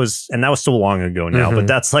 Like that was so long ago now, but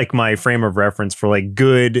that's like my frame of reference for like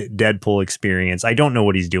good Deadpool experience. I don't know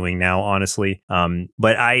what he's doing now, honestly.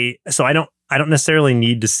 But I don't necessarily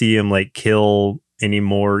need to see him like kill any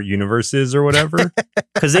more universes or whatever,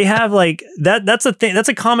 because they have like that's a thing. That's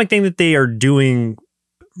a comic thing that they are doing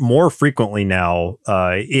more frequently now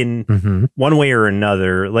in one way or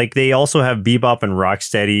another. Like they also have Bebop and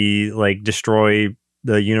Rocksteady like destroy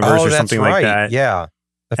the universe or something like that. Yeah.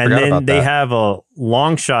 And then they have a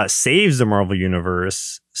Long Shot saves the Marvel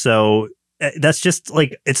universe. So that's just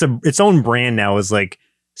like its own brand now, is like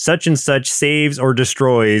such and such saves or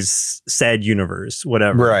destroys said universe,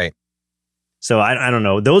 whatever. Right. So I don't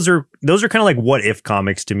know. Those are kind of like what if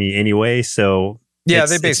comics to me anyway. So yeah,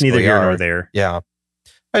 they basically it's neither here are. nor there. Yeah.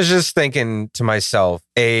 I was just thinking to myself,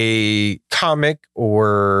 a comic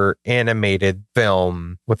or animated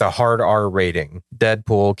film with a hard R rating.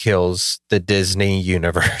 Deadpool kills the Disney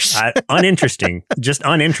universe. Uninteresting. Just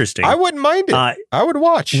uninteresting. I wouldn't mind it. I would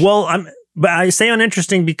watch. Well, but I say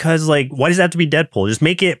uninteresting because, like, why does it have to be Deadpool? Just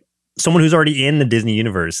make it someone who's already in the Disney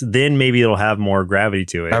universe. Then maybe it'll have more gravity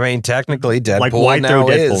to it. I mean, technically, Deadpool like, why throw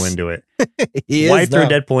Deadpool is. into it? Why throw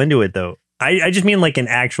Deadpool into it, though? I just mean like an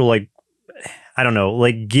actual, like, I don't know,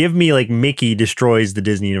 like, give me like Mickey destroys the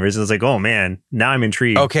Disney universe. It's like, oh man, now I'm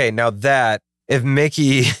intrigued. Okay, now that if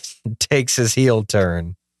Mickey takes his heel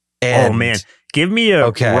turn, and, oh man, give me a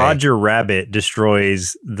Roger Rabbit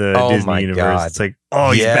destroys the Disney universe. God. It's like,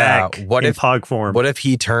 oh, he's back in Pog form. What if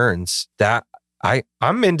he turns? That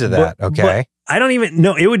I'm into that. But I don't even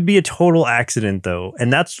know. It would be a total accident though,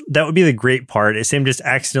 and that would be the great part. Is him just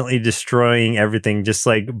accidentally destroying everything, just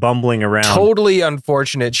like bumbling around. Totally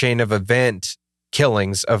unfortunate chain of event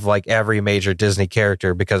killings of like every major Disney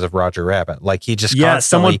character because of Roger Rabbit. Like he just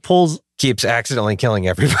constantly keeps accidentally killing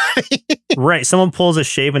everybody. Right. Someone pulls a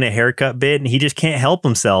shave and a haircut bit and he just can't help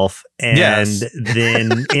himself and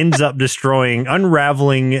then ends up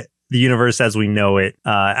unraveling the universe as we know it.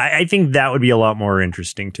 I think that would be a lot more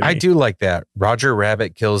interesting to me. I do like that. Roger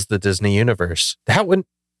Rabbit kills the Disney universe. That would,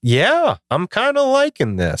 I'm kind of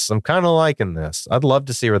liking this. I'd love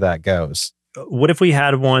to see where that goes. What if we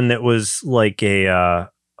had one that was like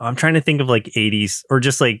I'm trying to think of like 80s or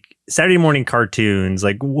just like Saturday morning cartoons.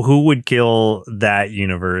 Like who would kill that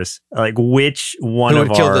universe? Like which one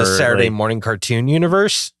would kill the Saturday morning cartoon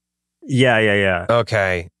universe? Yeah.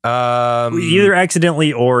 Okay. Either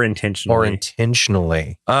accidentally or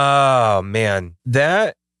intentionally. Oh man,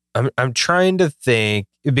 that I'm trying to think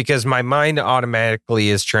because my mind automatically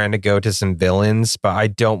is trying to go to some villains, but I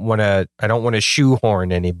don't want to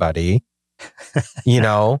shoehorn anybody. You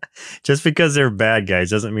know, just because they're bad guys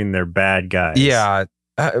doesn't mean they're bad guys. Yeah.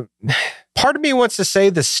 Part of me wants to say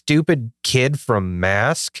the stupid kid from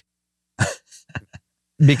Mask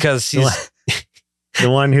because he's the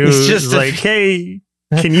one who's just like, hey,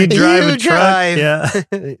 can you drive a truck? Yeah.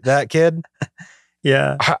 That kid.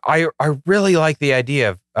 Yeah. I really like the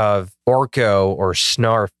idea of Orko or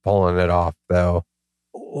Snarf pulling it off though.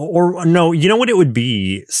 Or no, you know what it would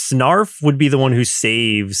be? Snarf would be the one who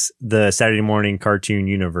saves the Saturday morning cartoon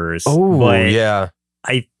universe. Oh, yeah.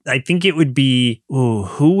 I think it would be,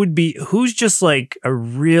 who's just like a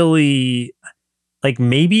really, like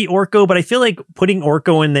maybe Orko, but I feel like putting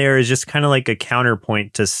Orko in there is just kind of like a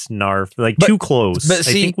counterpoint to Snarf, like too close. But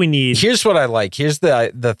see, I think we need. Here's what I like. Here's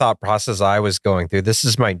the thought process I was going through. This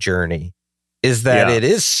is my journey, is that it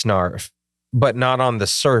is Snarf. But not on the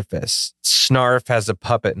surface. Snarf has a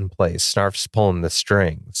puppet in place. Snarf's pulling the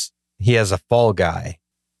strings. He has a fall guy.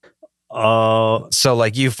 So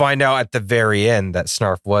like you find out at the very end that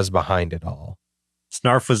Snarf was behind it all.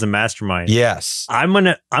 Snarf was the mastermind. Yes. I'm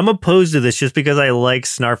opposed to this just because I like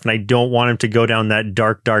Snarf and I don't want him to go down that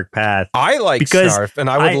dark path. I like Snarf and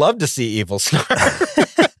I would love to see evil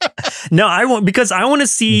Snarf. No, I won't, because I want to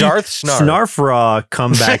see Darth Snarfraw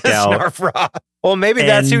come back out. Snarfraw. Well, maybe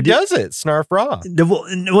that's who does it. Snarfraw. Well,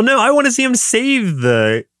 no, I want to see him save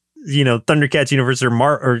the, Thundercats universe or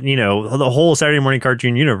the whole Saturday morning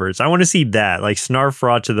cartoon universe. I want to see that, like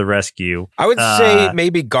Snarfraw to the rescue. I would say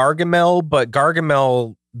maybe Gargamel, but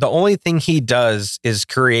Gargamel, the only thing he does is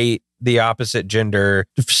create the opposite gender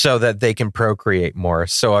so that they can procreate more.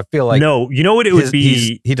 So I feel like no, you know what it would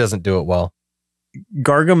be? He doesn't do it well.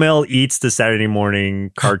 Gargamel eats the Saturday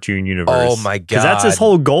morning cartoon universe. Oh my god. Because that's his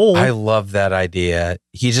whole goal. I love that idea.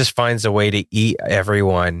 He just finds a way to eat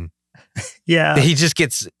everyone. Yeah. He just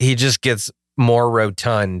gets more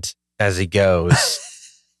rotund as he goes.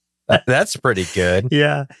 That's pretty good.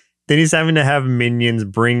 Yeah. Then he's having to have minions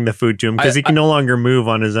bring the food to him because he can no longer move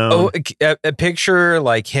on his own. Oh, a picture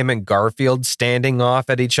like him and Garfield standing off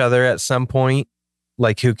at each other at some point.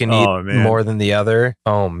 Like who can eat more than the other.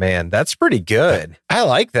 Oh man, that's pretty good. I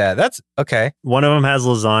like that. That's okay. One of them has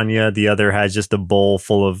lasagna. The other has just a bowl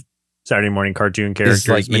full of Saturday morning cartoon characters. He's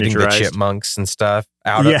like eating the chipmunks and stuff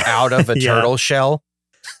out of a turtle shell.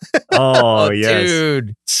 Oh yes,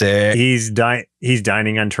 dude, sick. He's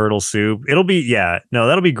dining on turtle soup. It'll be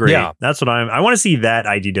that'll be great. Yeah. That's what I want to see that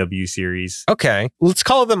IDW series. Okay, let's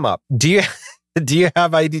call them up. Do you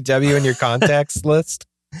have IDW in your contacts list?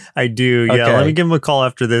 I do. Yeah. Okay. Let me give him a call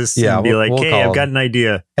after this and be like, hey, I've got an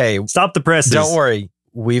idea. Hey, stop the presses. Don't worry.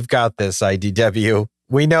 We've got this, IDW.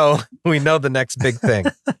 We know the next big thing.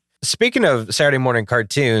 Speaking of Saturday morning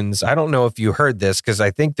cartoons, I don't know if you heard this because I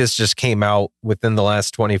think this just came out within the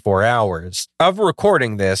last 24 hours of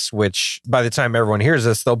recording this, which by the time everyone hears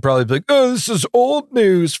this, they'll probably be like, oh, this is old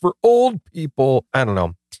news for old people. I don't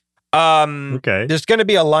know. Okay. There's going to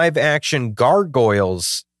be a live action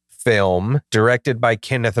Gargoyles film directed by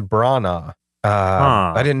Kenneth Branagh.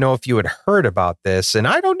 I didn't know if you had heard about this, and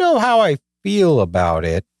I don't know how I feel about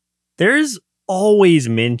it. There's always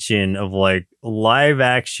mention of like live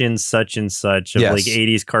action such and such of like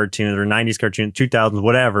 80s cartoons or 90s cartoons, 2000s,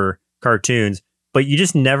 whatever cartoons, but you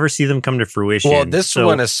just never see them come to fruition. Well, this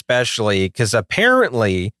one especially, because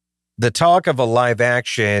apparently the talk of a live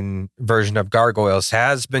action version of Gargoyles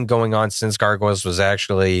has been going on since Gargoyles was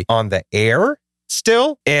actually on the air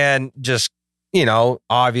still, and just,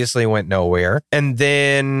 obviously went nowhere. And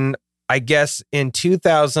then I guess in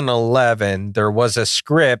 2011, there was a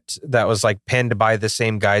script that was like penned by the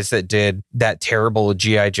same guys that did that terrible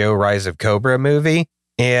G.I. Joe Rise of Cobra movie.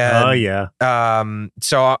 And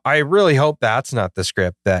so I really hope that's not the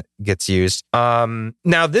script that gets used.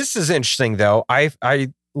 Now this is interesting though. I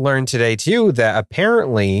learned today too that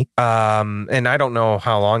apparently, and I don't know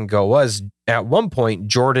how long ago it was, at one point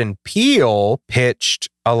Jordan Peele pitched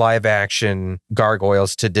a live action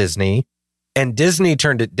Gargoyles to Disney, and Disney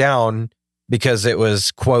turned it down because it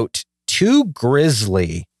was, quote, too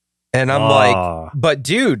grisly. And I'm like, but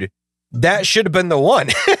dude, that should have been the one.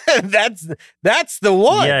 That's the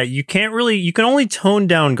one. Yeah, you can only tone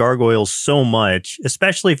down Gargoyles so much,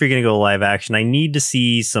 especially if you're going to go live action. I need to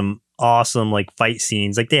see some awesome like fight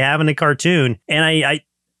scenes like they have in a cartoon. And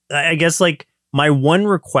I guess like my one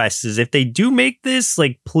request is if they do make this,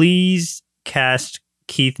 like, please cast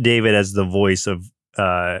Keith David as the voice of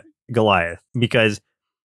Goliath, because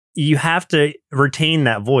you have to retain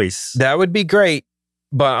that voice. That would be great,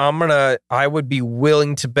 but I would be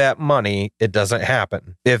willing to bet money it doesn't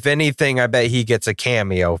happen. If anything, I bet he gets a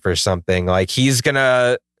cameo for something. Like he's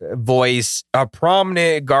gonna voice a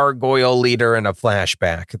prominent gargoyle leader in a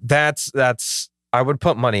flashback. That's I would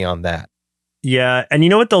put money on that. Yeah, and you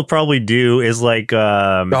know what they'll probably do is like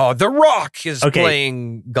The Rock is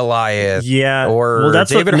playing Goliath. Yeah, or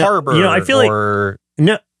that's David Harbour. I feel like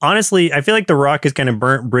honestly, I feel like The Rock has kind of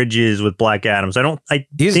burnt bridges with Black Adam. So I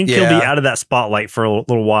think he'll be out of that spotlight for a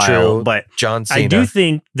little while. True. But John Cena. I do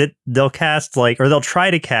think that they'll cast they'll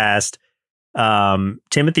try to cast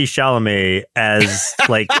Timothy Chalamet as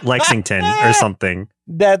like Lexington or something.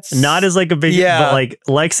 That's not as like a big, but like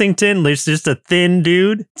Lexington, there's just a thin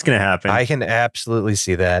dude. It's gonna happen. I can absolutely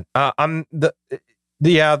see that.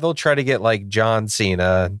 They'll try to get like John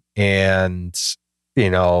Cena, and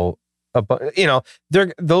they'll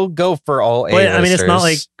go for all A-listers. Well, I mean, it's not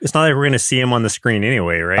like we're gonna see him on the screen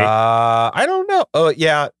anyway, right? I don't know. Oh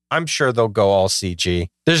yeah, I'm sure they'll go all CG.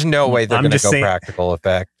 There's no way they're gonna go practical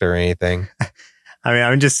effect or anything. I mean,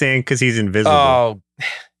 I'm just saying because he's invisible.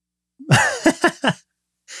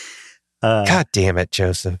 Oh. God damn it,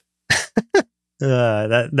 Joseph.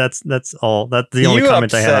 That's all. That's the only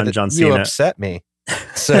comment I had on John Cena. You upset me,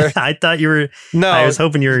 sir. I thought you were. No, I was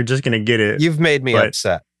hoping you were just going to get it. You've made me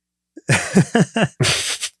upset.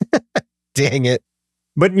 Dang it.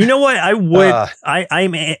 But you know what? I would.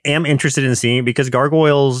 I am interested in seeing it because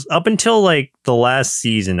Gargoyles, up until like the last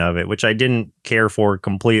season of it, which I didn't care for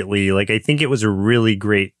completely. Like I think it was a really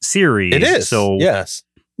great series. It is. So yes.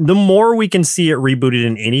 The more we can see it rebooted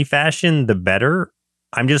in any fashion, the better.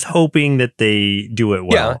 I'm just hoping that they do it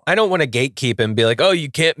well. Yeah, I don't want to gatekeep and be like, oh, you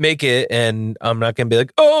can't make it. And I'm not going to be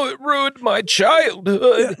like, oh, it ruined my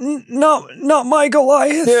childhood. Not my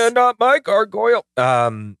Goliath. Yeah, not my gargoyle.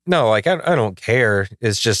 No, like, I don't care.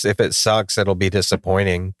 It's just if it sucks, it'll be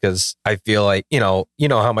disappointing because I feel like, you know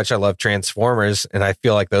how much I love Transformers. And I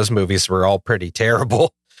feel like those movies were all pretty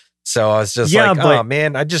terrible. So I was just oh,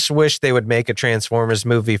 man, I just wish they would make a Transformers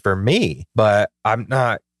movie for me. But I'm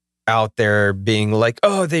not out there being like,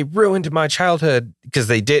 oh, they ruined my childhood, because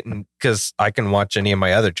they didn't, because I can watch any of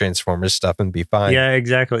my other Transformers stuff and be fine. Yeah,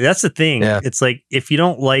 exactly. That's the thing. Yeah. It's like, if you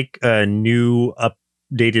don't like a new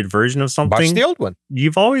updated version of something, watch the old one.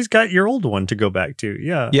 You've always got your old one to go back to.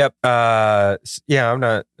 Yeah. Yep.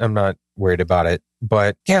 Yeah, I'm not worried about it.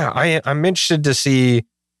 But yeah, I'm interested to see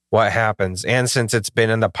what happens. And since it's been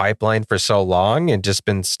in the pipeline for so long and just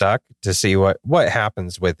been stuck, to see what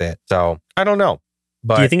happens with it. So I don't know.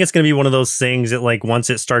 But do you think it's going to be one of those things that like once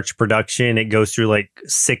it starts production, it goes through like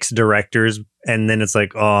 6 directors and then it's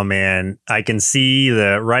like, oh man, I can see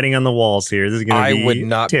the writing on the walls here. This is going to be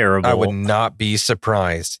terrible. I would not be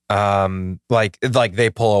surprised. Like they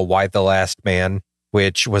pull a Y the Last Man,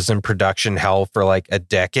 which was in production hell for like a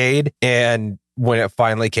decade. And when it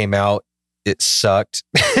finally came out, it sucked.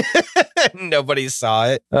 Nobody saw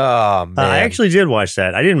it. Oh man. I actually did watch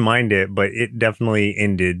that. I didn't mind it, but it definitely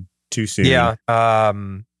ended too soon. Yeah.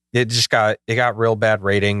 It got real bad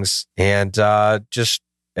ratings, and just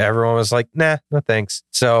everyone was like, nah, no thanks.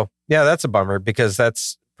 So yeah, that's a bummer, because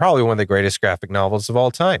that's probably one of the greatest graphic novels of all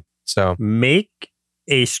time. So make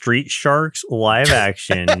a Street Sharks live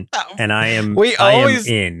action, and I am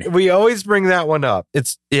in. We always bring that one up.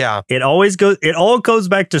 It all goes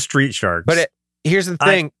back to Street Sharks. But here's the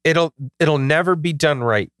thing: it'll never be done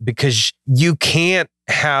right, because you can't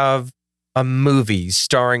have a movie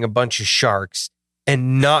starring a bunch of sharks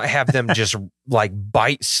and not have them just like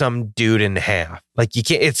bite some dude in half. Like, you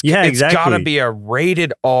can't. It's gotta be a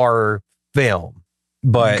rated R film.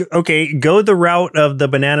 But go the route of the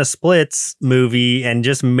Banana Splits movie and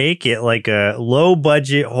just make it like a low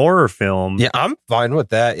budget horror film. Yeah, I'm fine with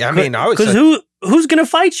that. I mean, who's gonna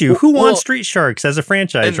fight you? Who wants Street Sharks as a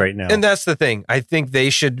franchise right now? And that's the thing. I think they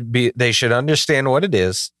should understand what it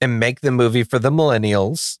is and make the movie for the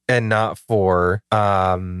millennials and not for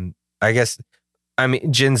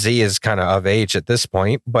Gen Z is kind of age at this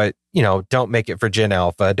point, but don't make it for Gen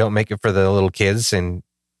Alpha. Don't make it for the little kids. And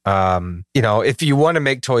if you want to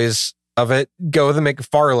make toys of it, go the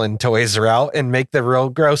McFarlane toys route and make the real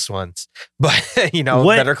gross ones, but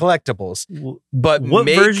that are collectibles. But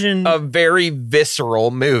make a very visceral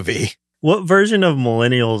movie. What version of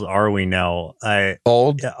millennials are we now?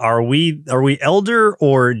 Old? Are we elder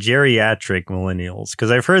or geriatric millennials?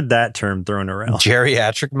 Because I've heard that term thrown around.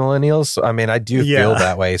 Geriatric millennials? I mean, I do feel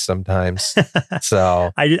that way sometimes.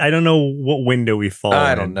 So I don't know what window we fall in.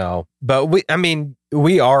 I don't know. But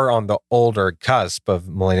we are on the older cusp of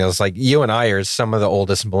millennials. Like, you and I are some of the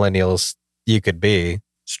oldest millennials you could be.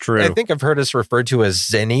 It's true. I think I've heard us referred to as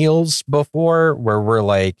Zennials before, where we're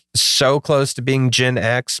like so close to being Gen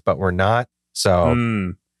X, but we're not.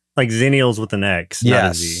 So like Zennials with an X. Yes.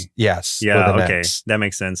 Not a Z. Yes. Yeah. Okay. X. That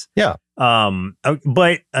makes sense. Yeah.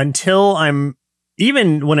 But until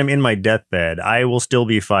even when I'm in my deathbed, I will still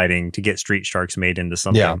be fighting to get Street Sharks made into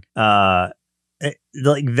something. Yeah.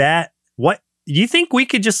 Like that. What do you think we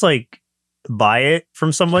could just like buy it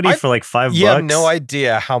from somebody for like $5? You have no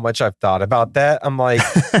idea how much I've thought about that. I'm like,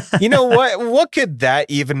 you know what could that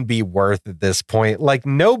even be worth at this point? Like,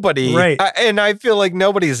 nobody, right? And I feel like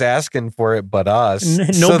nobody's asking for it but us.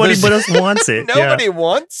 Nobody but us wants it. Nobody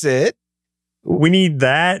wants it. We need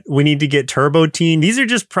that. We need to get Turbo Teen. These are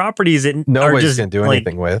just properties that nobody's gonna do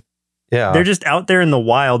anything with. Yeah, they're just out there in the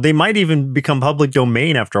wild. They might even become public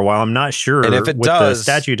domain after a while. I'm not sure. And if it what the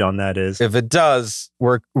statute on that is. If it does,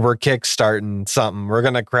 we're kickstarting something. We're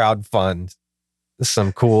gonna crowdfund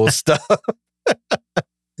some cool stuff.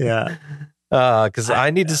 Yeah, because I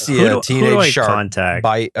need to see a teenage shark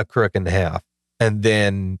bite a crook in half and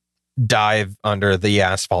then dive under the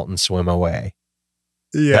asphalt and swim away.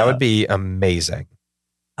 Yeah, that would be amazing.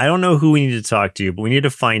 I don't know who we need to talk to, but we need to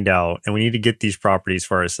find out, and we need to get these properties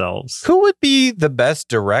for ourselves. Who would be the best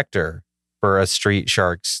director for a Street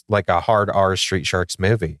Sharks, like a hard R Street Sharks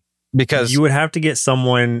movie? Because you would have to get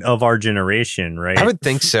someone of our generation, right? I would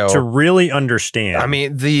think so. To really understand. I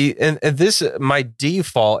mean, my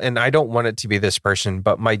default, and I don't want it to be this person,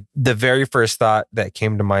 but the very first thought that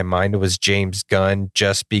came to my mind was James Gunn,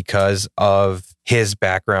 just because of his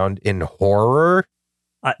background in horror.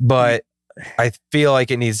 But I feel like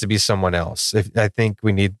it needs to be someone else. I think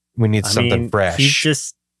we need something fresh. He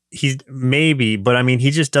just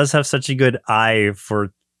does have such a good eye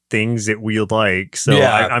for things that we like. So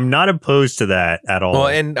yeah. I'm not opposed to that at all. Well,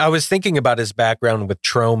 and I was thinking about his background with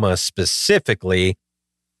trauma specifically.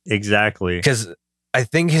 Exactly. Because I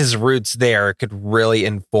think his roots there could really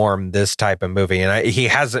inform this type of movie. And he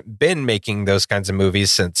hasn't been making those kinds of movies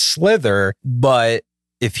since Slither, but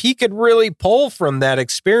if he could really pull from that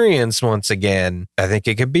experience once again, I think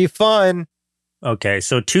it could be fun. Okay,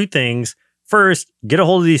 so 2 things. First, get a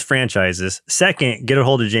hold of these franchises. Second, get a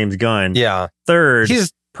hold of James Gunn. Yeah. Third,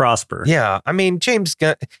 prosper. Yeah, I mean, James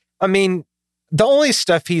Gunn, the only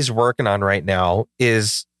stuff he's working on right now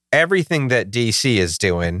is everything that DC is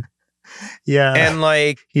doing. Yeah. And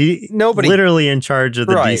like nobody literally in charge of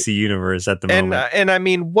the DC universe at the moment. And I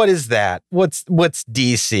mean, what is that? What's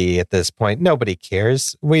DC at this point? Nobody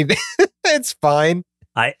cares. It's fine.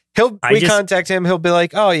 We contact him. He'll be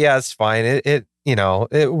like, "Oh yeah, it's fine.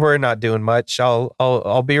 We're not doing much.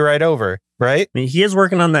 I'll be right over." Right? I mean, he is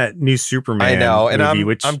working on that new Superman. I know, and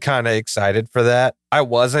movie, I'm kind of excited for that. I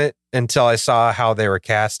wasn't until I saw how they were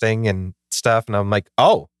casting and stuff, and I'm like,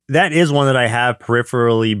 oh. That is one that I have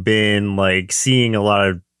peripherally been like seeing a lot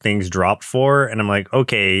of things dropped for. And I'm like,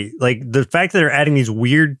 okay, like the fact that they're adding these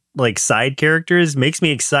weird like side characters makes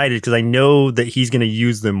me excited because I know that he's going to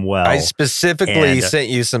use them well. I specifically sent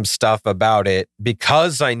you some stuff about it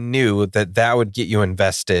because I knew that would get you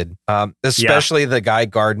invested. Especially the Guy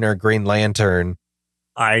Gardner Green Lantern.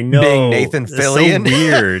 I know. Being Nathan Fillion. So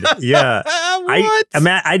weird. Yeah.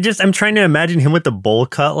 I'm trying to imagine him with the bowl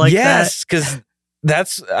cut like that. Yes, because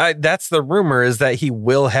that's the rumor, is that he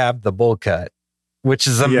will have the bowl cut, which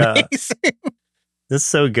is amazing. That's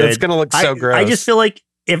so good. It's gonna look so gross. I just feel like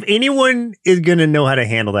if anyone is gonna know how to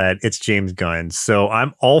handle that, it's James Gunn. So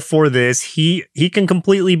I'm all for this. He can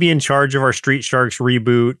completely be in charge of our Street Sharks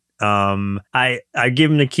reboot. I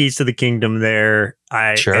give him the keys to the kingdom there.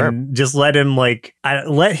 And just let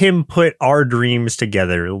him put our dreams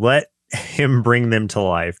together. Let him bring them to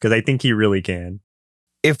life, because I think he really can.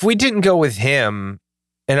 If we didn't go with him,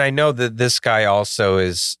 and I know that this guy also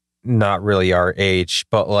is not really our age,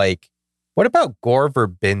 but like, what about Gore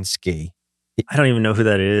Verbinski? I don't even know who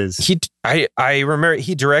that is. I remember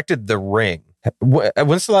he directed The Ring.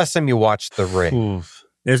 When's the last time you watched The Ring? Oof.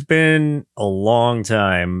 It's been a long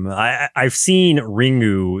time. I've seen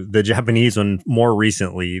Ringu, the Japanese one, more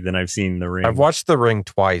recently than I've seen The Ring. I've watched The Ring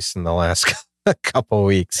twice in the last couple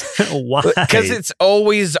weeks. Why? Because it's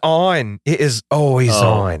always on. It is always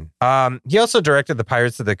on. He also directed the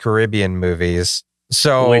Pirates of the Caribbean movies.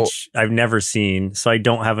 Which I've never seen, so I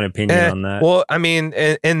don't have an opinion on that. Well, I mean,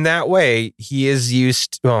 in that way, he is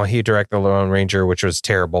used. Well, he directed The Lone Ranger, which was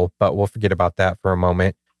terrible, but we'll forget about that for a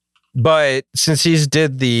moment. But since he's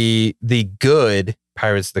did the good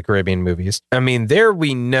Pirates of the Caribbean movies, I mean, there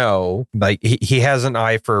we know, like, he has an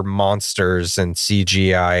eye for monsters and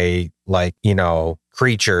CGI, like,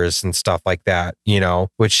 creatures and stuff like that,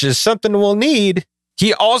 which is something we'll need.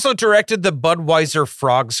 He also directed the Budweiser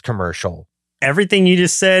Frogs commercial. Everything you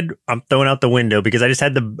just said, I'm throwing out the window because I just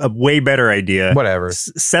had a way better idea. Whatever.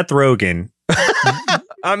 Seth Rogen.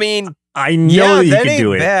 I mean, I know that you could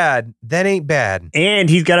do it. That ain't bad.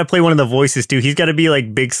 And he's got to play one of the voices too. He's got to be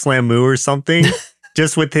like Big Slamoo or something.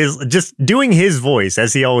 just doing his voice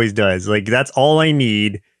as he always does. Like, that's all I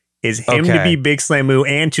need is him to be Big Slamoo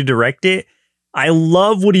and to direct it. I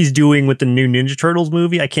love what he's doing with the new Ninja Turtles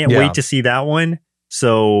movie. I can't wait to see that one.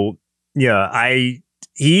 So yeah,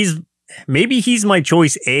 maybe he's my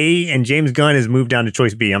choice A, and James Gunn has moved down to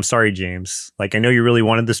choice B. I'm sorry, James. Like, I know you really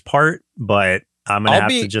wanted this part, but I'm going to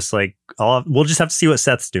have to just we'll just have to see what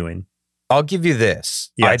Seth's doing. I'll give you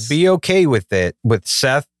this. Yes. I'd be okay with it, with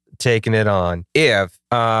Seth taking it on, if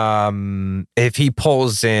he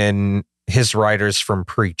pulls in his writers from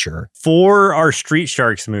Preacher. For our Street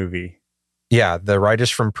Sharks movie. Yeah, the writers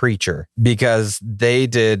from Preacher, because they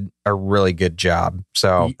did a really good job.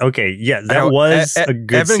 So okay, yeah, that was a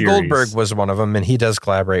good Evan series. Goldberg was one of them, and he does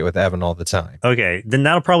collaborate with Evan all the time. Okay, then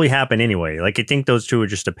that'll probably happen anyway. Like, I think those two are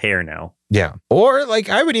just a pair now. Yeah, or like,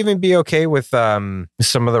 I would even be okay with some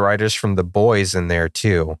of the writers from The Boys in there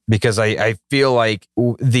too, because I feel like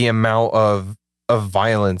the amount of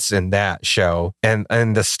violence in that show and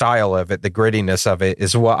the style of it, the grittiness of it,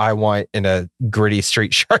 is what I want in a gritty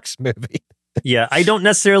Street Sharks movie. Yeah, I don't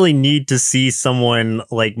necessarily need to see someone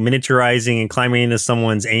like miniaturizing and climbing into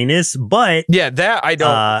someone's anus, but yeah, that I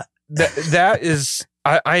don't. That is,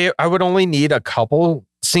 I would only need a couple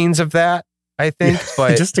scenes of that, I think,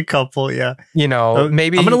 but just a couple, yeah.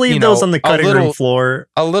 Maybe I'm gonna leave those on the cutting room floor.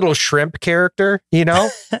 A little shrimp character, Yeah.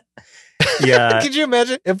 Could you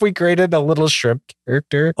imagine if we created a little shrimp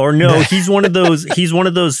character? Or no, he's one of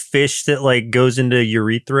those fish that like goes into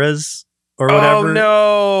urethras or whatever. Oh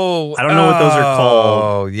no. I don't know what those are called.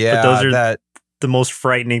 Oh yeah. But those are the most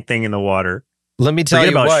frightening thing in the water. Let me tell you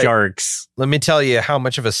about sharks. Let me tell you how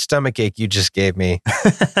much of a stomach ache you just gave me.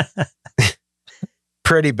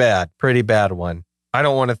 Pretty bad one. I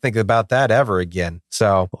don't want to think about that ever again.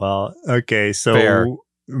 So, well, okay. So fair.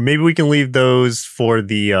 Maybe we can leave those for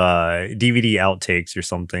the DVD outtakes or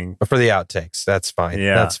something. For the outtakes. That's fine.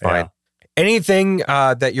 Yeah, that's fine. Yeah. Anything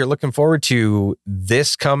that you're looking forward to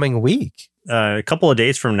this coming week? A couple of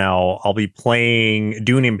days from now, I'll be playing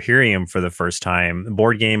Dune Imperium for the first time. The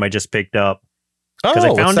board game I just picked up because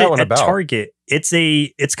I found it at Target. It's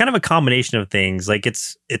kind of a combination of things. Like,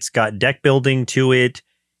 it's got deck building to it.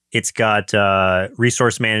 It's got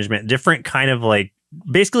resource management, different kind of like,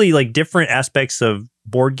 basically like different aspects of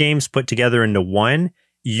board games put together into one.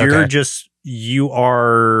 You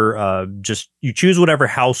choose whatever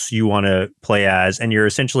house you want to play as, and you're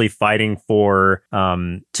essentially fighting for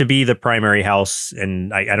to be the primary house,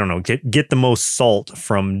 and I don't know, get the most salt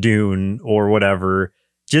from Dune or whatever,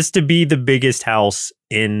 just to be the biggest house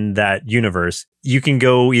in that universe. You can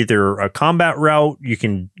go either a combat route, you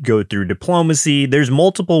can go through diplomacy. There's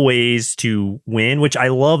multiple ways to win, which I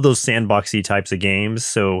love those sandboxy types of games.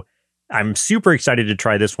 So I'm super excited to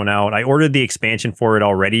try this one out. I ordered the expansion for it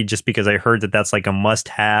already just because I heard that that's like a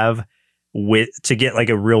must-have to get like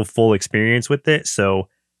a real full experience with it. So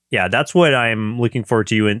yeah, that's what I'm looking forward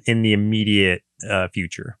to in the immediate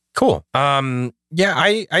future. Cool. Yeah,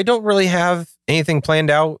 I don't really have anything planned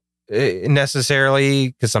out necessarily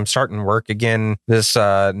because I'm starting work again this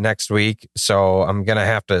next week. So I'm going to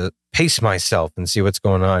have to pace myself and see what's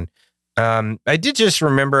going on. I did just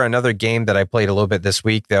remember another game that I played a little bit this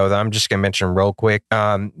week, though, that I'm just going to mention real quick.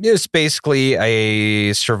 It's basically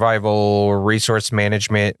a survival resource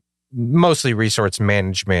management, mostly resource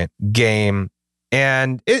management game.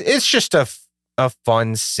 And it's just a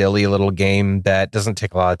fun, silly little game that doesn't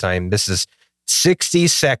take a lot of time. This is 60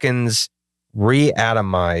 Seconds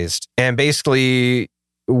Reatomized. And basically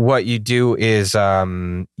what you do is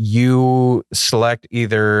you select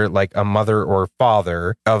either like a mother or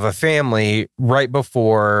father of a family right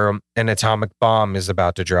before an atomic bomb is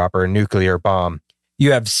about to drop or a nuclear bomb.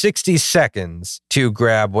 You have 60 seconds to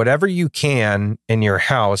grab whatever you can in your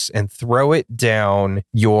house and throw it down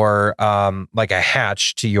your like a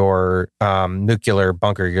hatch to your nuclear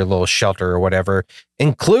bunker, your little shelter or whatever,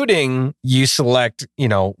 including you select,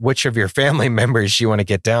 which of your family members you want to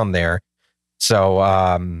get down there.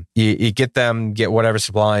 So you get them, get whatever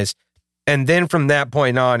supplies. And then from that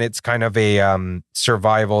point on, it's kind of a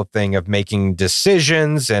survival thing of making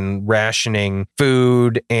decisions and rationing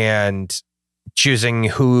food and choosing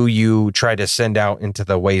who you try to send out into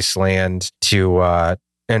the wasteland to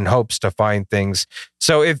in hopes to find things.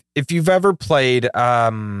 So if you've ever played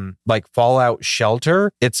like Fallout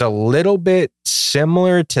Shelter, it's a little bit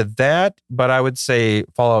similar to that, but I would say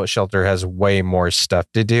Fallout Shelter has way more stuff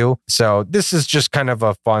to do. So this is just kind of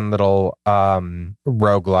a fun little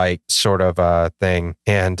roguelike sort of thing.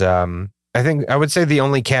 And I think I would say the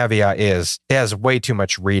only caveat is it has way too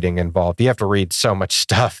much reading involved. You have to read so much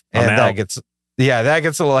stuff, and that gets a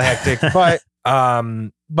little hectic. But I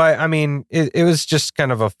mean, it was just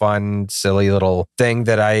kind of a fun, silly little thing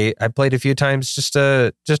that I played a few times just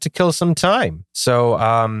to kill some time.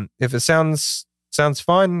 So if it sounds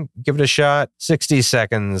fun, give it a shot. 60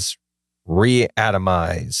 Seconds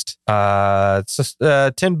Reatomized. It's just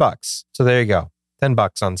 $10. So there you go,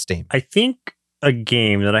 $10 on Steam. I think a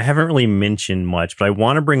game that I haven't really mentioned much, but I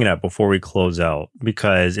want to bring it up before we close out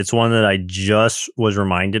because it's one that I just was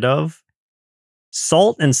reminded of.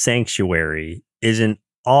 Salt and Sanctuary is an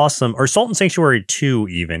awesome, or Salt and Sanctuary 2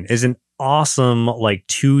 even, is an awesome like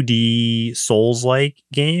 2D Souls-like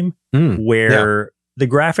game where the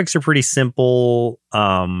graphics are pretty simple,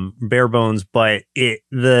 bare bones, but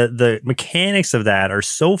the mechanics of that are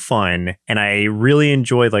so fun, and I really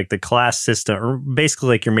enjoyed like the class system, or basically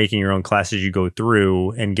like you're making your own class as you go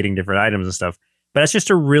through and getting different items and stuff. But it's just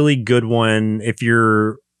a really good one if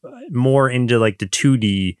you're more into like the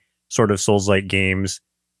 2D sort of Souls-like games,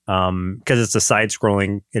 because it's a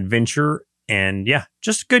side-scrolling adventure, and yeah,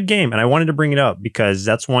 just a good game. And I wanted to bring it up because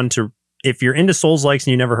that's one to, if you're into Souls-likes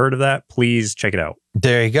and you never heard of that, please check it out.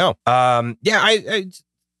 There you go. I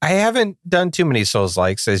haven't done too many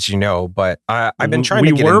Souls-likes, as you know, but I've been trying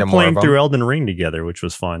to get into more of them. We were playing through Elden Ring together, which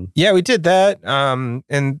was fun. Yeah, we did that.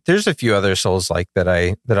 And there's a few other Souls-like that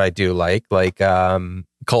I do like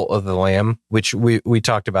Cult of the Lamb, which we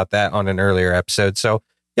talked about that on an earlier episode. So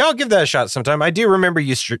yeah, I'll give that a shot sometime. I do remember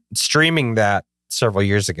you streaming that several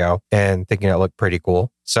years ago and thinking it looked pretty cool.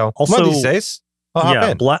 So also, one of these days, I'll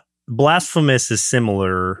hop in. Blasphemous is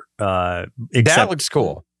similar. That looks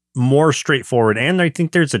cool. More straightforward. And I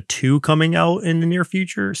think there's a 2 coming out in the near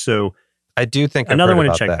future. So I do think another one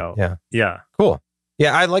to check out. Yeah. Yeah. Cool.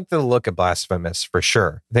 Yeah, I like the look of Blasphemous for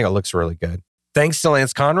sure. I think it looks really good. Thanks to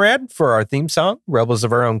Lance Conrad for our theme song, Rebels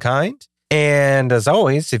of Our Own Kind. And as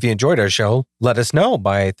always, if you enjoyed our show, let us know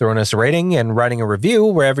by throwing us a rating and writing a review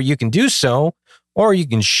wherever you can do so, or you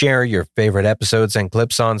can share your favorite episodes and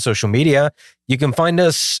clips on social media. You can find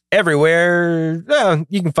us everywhere.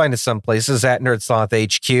 You can find us some places at NerdSloth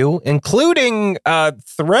HQ, including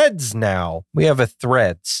Threads now. We have a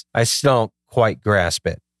Threads. I still don't quite grasp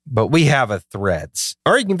it, but we have a Threads.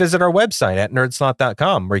 Or you can visit our website at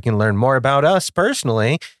nerdsloth.com, where you can learn more about us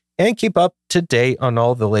personally and keep up to date on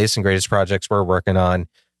all the latest and greatest projects we're working on.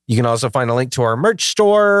 You can also find a link to our merch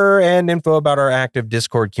store and info about our active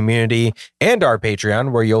Discord community and our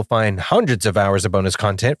Patreon, where you'll find hundreds of hours of bonus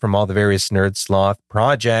content from all the various Nerd Sloth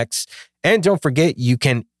projects. And don't forget, you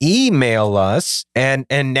can email us, and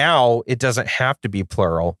now it doesn't have to be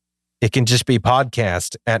plural. It can just be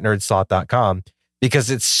podcast@nerdsloth.com,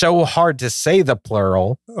 because it's so hard to say the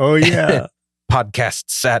plural. Oh, yeah.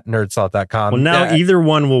 podcasts@nerdsloth.com. Well, now either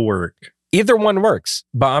one will work. Either one works,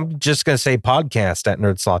 but I'm just going to say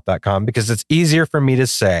podcast@nerdsloth.com because it's easier for me to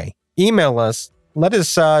say. Email us. Let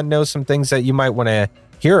us know some things that you might want to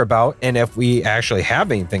hear about. And if we actually have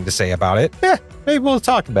anything to say about it, maybe we'll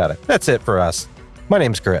talk about it. That's it for us. My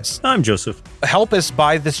name's Chris. I'm Joseph. Help us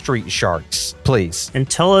buy the Street Sharks, please. And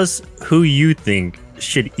tell us who you think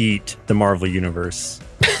should eat the Marvel Universe.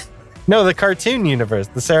 No, the cartoon universe,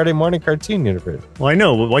 the Saturday morning cartoon universe. Well, I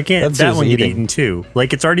know, but why can't That's that who's one get eating. eaten too?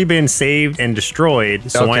 Like, it's already been saved and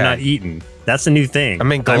destroyed, so why Okay. not eaten? That's a new thing. I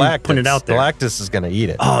mean, I'm putting it Galactus. out there. Galactus is going to eat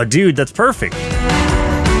it. Oh, dude, that's perfect.